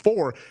 even a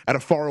 4 at a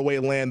faraway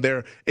land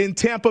there. In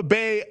Tampa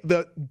Bay,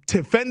 the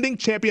defending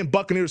champion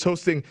Buccaneers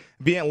hosting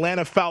the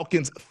Atlanta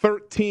Falcons.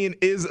 13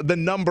 is the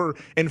number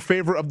in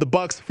favor of the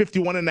Bucs,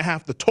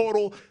 51.5 the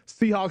total.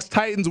 Seahawks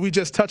Titans, we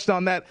just touched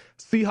on that.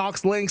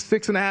 Seahawks laying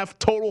 6.5,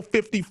 total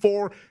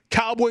 54.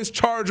 Cowboys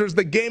Chargers,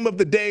 the game of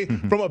the day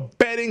from a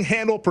betting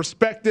handle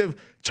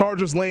perspective.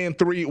 Chargers laying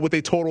 3 with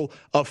a total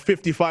of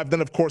 55.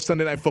 Then, of course,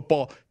 Sunday Night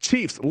Football,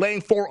 Chiefs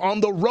laying 4 on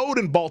the road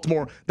in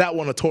Baltimore. That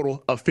one a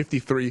total of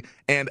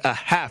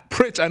 53.5.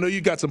 Pritch, I know you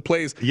got some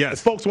plays. Yes. If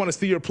folks want to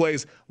see your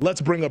plays,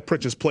 let's bring up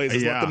Pritch's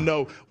plays. Let them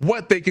know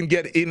what they can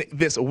get in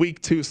this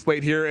week 2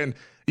 slate here. And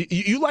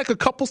you like a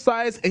couple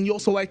sides, and you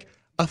also like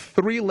a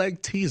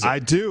 3-leg teaser. I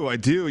do.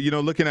 You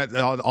know, looking at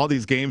all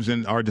these games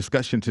in our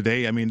discussion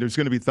today, I mean, there's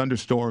going to be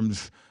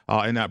thunderstorms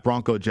in that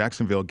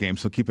Bronco-Jacksonville game,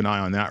 so keep an eye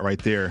on that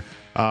right there.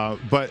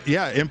 But,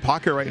 yeah, in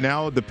pocket right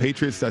now, the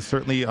Patriots, that's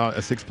certainly a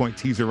 6-point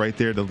teaser right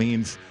there, the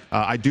leans.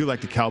 I do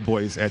like the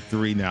Cowboys at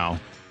 3 now.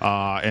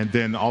 And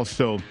then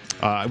also,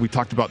 we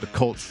talked about the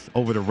Colts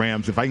over the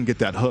Rams. If I can get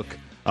that hook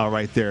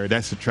right there,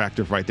 that's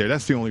attractive right there.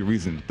 That's the only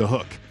reason, the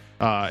hook.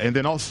 And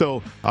then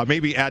also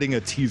maybe adding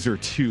a teaser,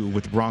 too,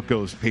 with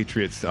Broncos,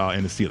 Patriots,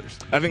 and the Steelers.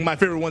 I think my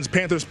favorite one's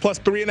Panthers plus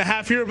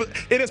 3.5 here. But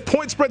it is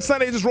Point Spread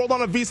Sunday. Just rolled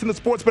on a VSiN, the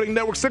Sports Betting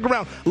Network. Stick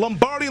around.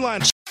 Lombardi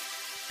line.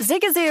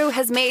 Zigazoo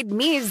has made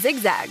me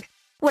zigzag.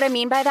 What I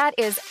mean by that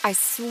is I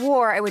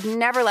swore I would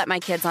never let my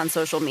kids on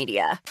social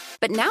media.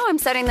 But now I'm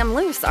setting them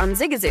loose on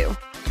Zigazoo.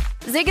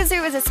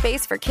 Zigazoo is a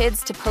space for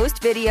kids to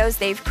post videos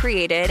they've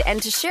created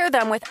and to share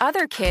them with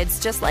other kids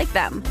just like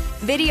them.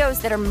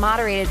 Videos that are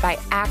moderated by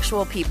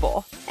actual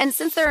people. And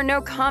since there are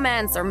no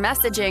comments or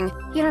messaging,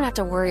 you don't have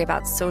to worry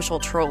about social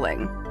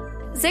trolling.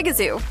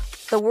 Zigazoo,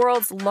 the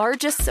world's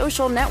largest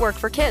social network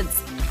for kids.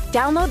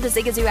 Download the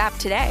Zigazoo app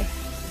today.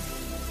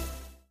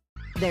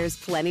 There's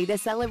plenty to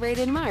celebrate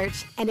in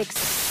March and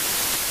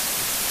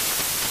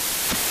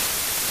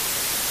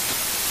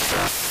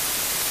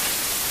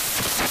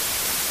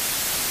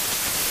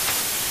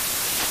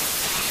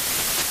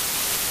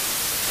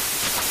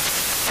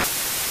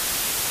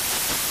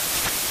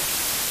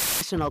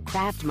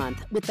Craft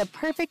Month with the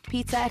perfect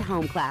pizza at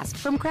home class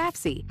from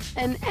Craftsy.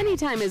 And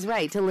anytime is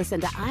right to listen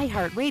to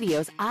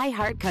iHeartRadio's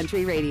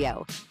iHeartCountry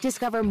Radio.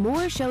 Discover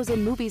more shows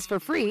and movies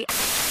for free.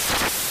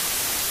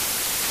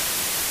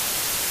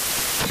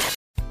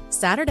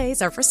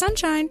 Saturdays are for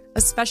sunshine,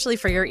 especially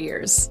for your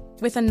ears.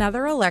 With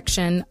another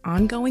election,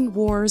 ongoing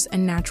wars,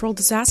 and natural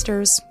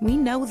disasters, we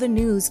know the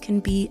news can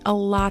be a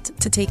lot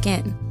to take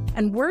in.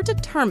 And we're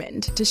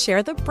determined to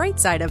share the bright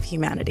side of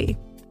humanity.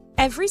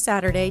 Every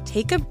Saturday,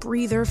 take a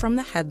breather from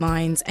the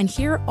headlines and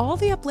hear all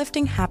the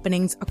uplifting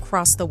happenings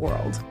across the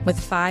world with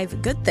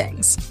 5 Good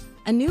Things,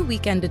 a new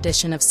weekend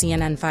edition of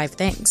CNN 5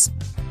 Things.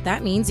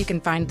 That means you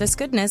can find this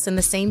goodness in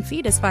the same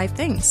feed as 5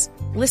 Things.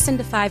 Listen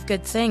to 5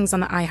 Good Things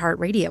on the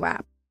iHeartRadio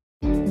app.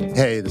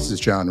 Hey, this is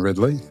John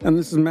Ridley. And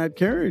this is Matt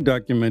Carey,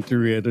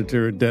 documentary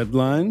editor at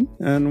Deadline.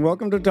 And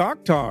welcome to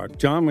Talk Talk.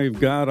 John, we've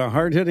got a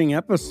hard-hitting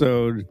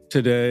episode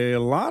today. A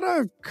lot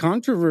of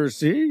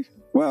controversy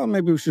Well,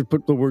 maybe we should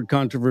put the word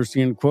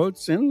controversy in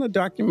quotes in the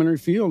documentary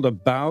field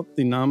about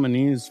the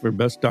nominees for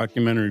Best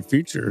Documentary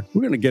Feature.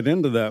 We're going to get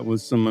into that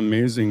with some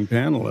amazing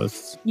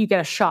panelists. You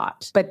get a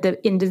shot, but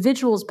the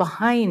individuals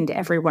behind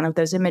every one of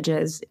those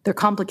images, they're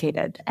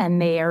complicated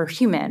and they are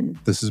human.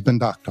 This has been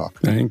Doc Talk.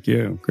 Thank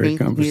you. Great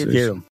conversation. You.